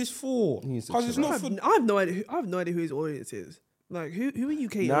 who's this for? Because it's not for... I have no idea. I have no idea who his audience is. Like, who are you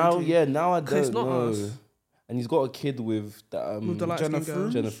catering now, to? yeah, now I don't It's not know. us. And he's got a kid with that, With the light-skinned girl.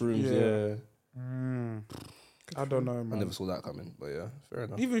 Jennifer Rooms, yeah. I don't know, I man. never saw that coming, but yeah, fair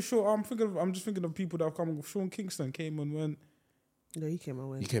enough. Even I'm just thinking of people that have come. Sean Kingston came and went. No, he came and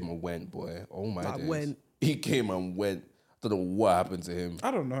went. He came and went, boy. Oh my days. Went. He came and went. Don't know what happened to him. I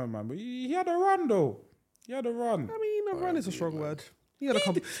don't know, man, but he had a run though. He had a run. I mean, a run is a strong word. He had a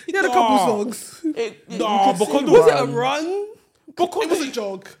couple. He had a couple songs. No, because Was it a run? Because It was a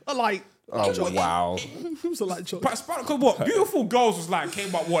jog. A light. Oh, wow. It was a light jog. Because what? Beautiful Girls was like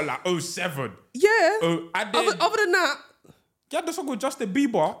came out what, like 07. Yeah. And then Other than that, you had the song with Justin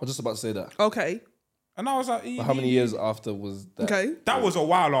Bieber, I was just about to say that. okay. and I was like, But how many years after was that? Okay. That was a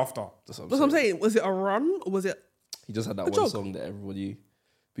while after. That's That's what I'm saying. Was it a run or was it? He just had that one jog. song that everybody...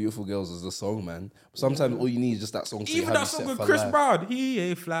 Beautiful Girls is the song, man. Sometimes all you need is just that song. So Even that song with Chris Brown, he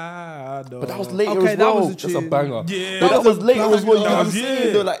ain't fly. But that was later Okay, as that well. was a That's a tune. banger. Yeah. But that was later as well. You know what I'm Yeah.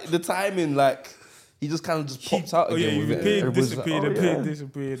 saying? Though, like the timing, like he just kind of just popped out again with it. Everybody's like, oh,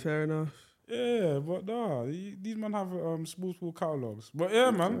 disappeared. Fair enough. Yeah, but nah, these men have small catalogs. But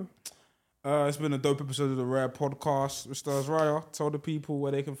yeah, man. It's been a dope episode of the Rare Podcast. Mr. Azariah, tell the people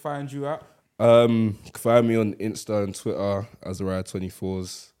where they can find you at. Find me on Insta and Twitter,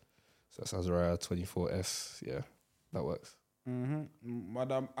 Azariah24s. So that's Azariah24s. Yeah, that works.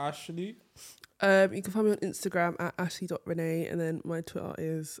 Madam Ashleigh. You can find me on Instagram at Ashleigh.Renee, and then my Twitter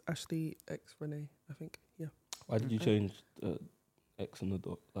is AshleighXRenee, I think. Yeah. Why did you change X and the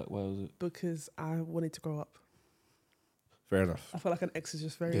dot? Like, why was it? Because I wanted to grow up. Fair enough. I feel like an X is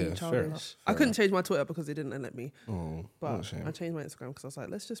just very Yeah, fair enough, childish. fair I couldn't change my Twitter because they didn't let me. Oh, But what a shame. I changed my Instagram because I was like,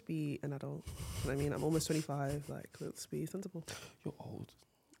 let's just be an adult. You know what I mean? I'm almost 25. Like, let's be sensible. You're old.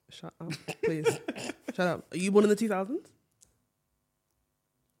 Shut up, please. Shut up. Are you born in the 2000s?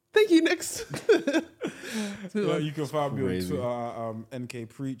 Thank you. Next. You can find me Crazy. on Twitter, NK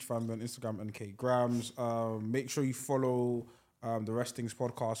Preach. Find me on Instagram, NK Grams. Make sure you follow the Wrestling's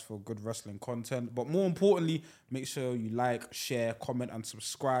podcast for good wrestling content. But more importantly, make sure you like, share, comment, and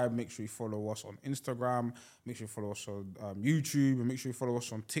subscribe. Make sure you follow us on Instagram. Make sure you follow us on YouTube. And make sure you follow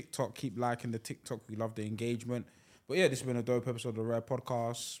us on TikTok. Keep liking the TikTok. We love the engagement. But yeah, this has been a dope episode of the Rare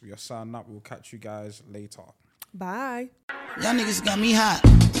Podcast. We are signing up. We'll catch you guys later. Bye. Y'all niggas got me hot.